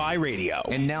FNTSY Radio.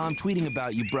 And now I'm tweeting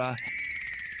about you, bruh.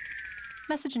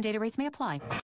 Message and data rates may apply.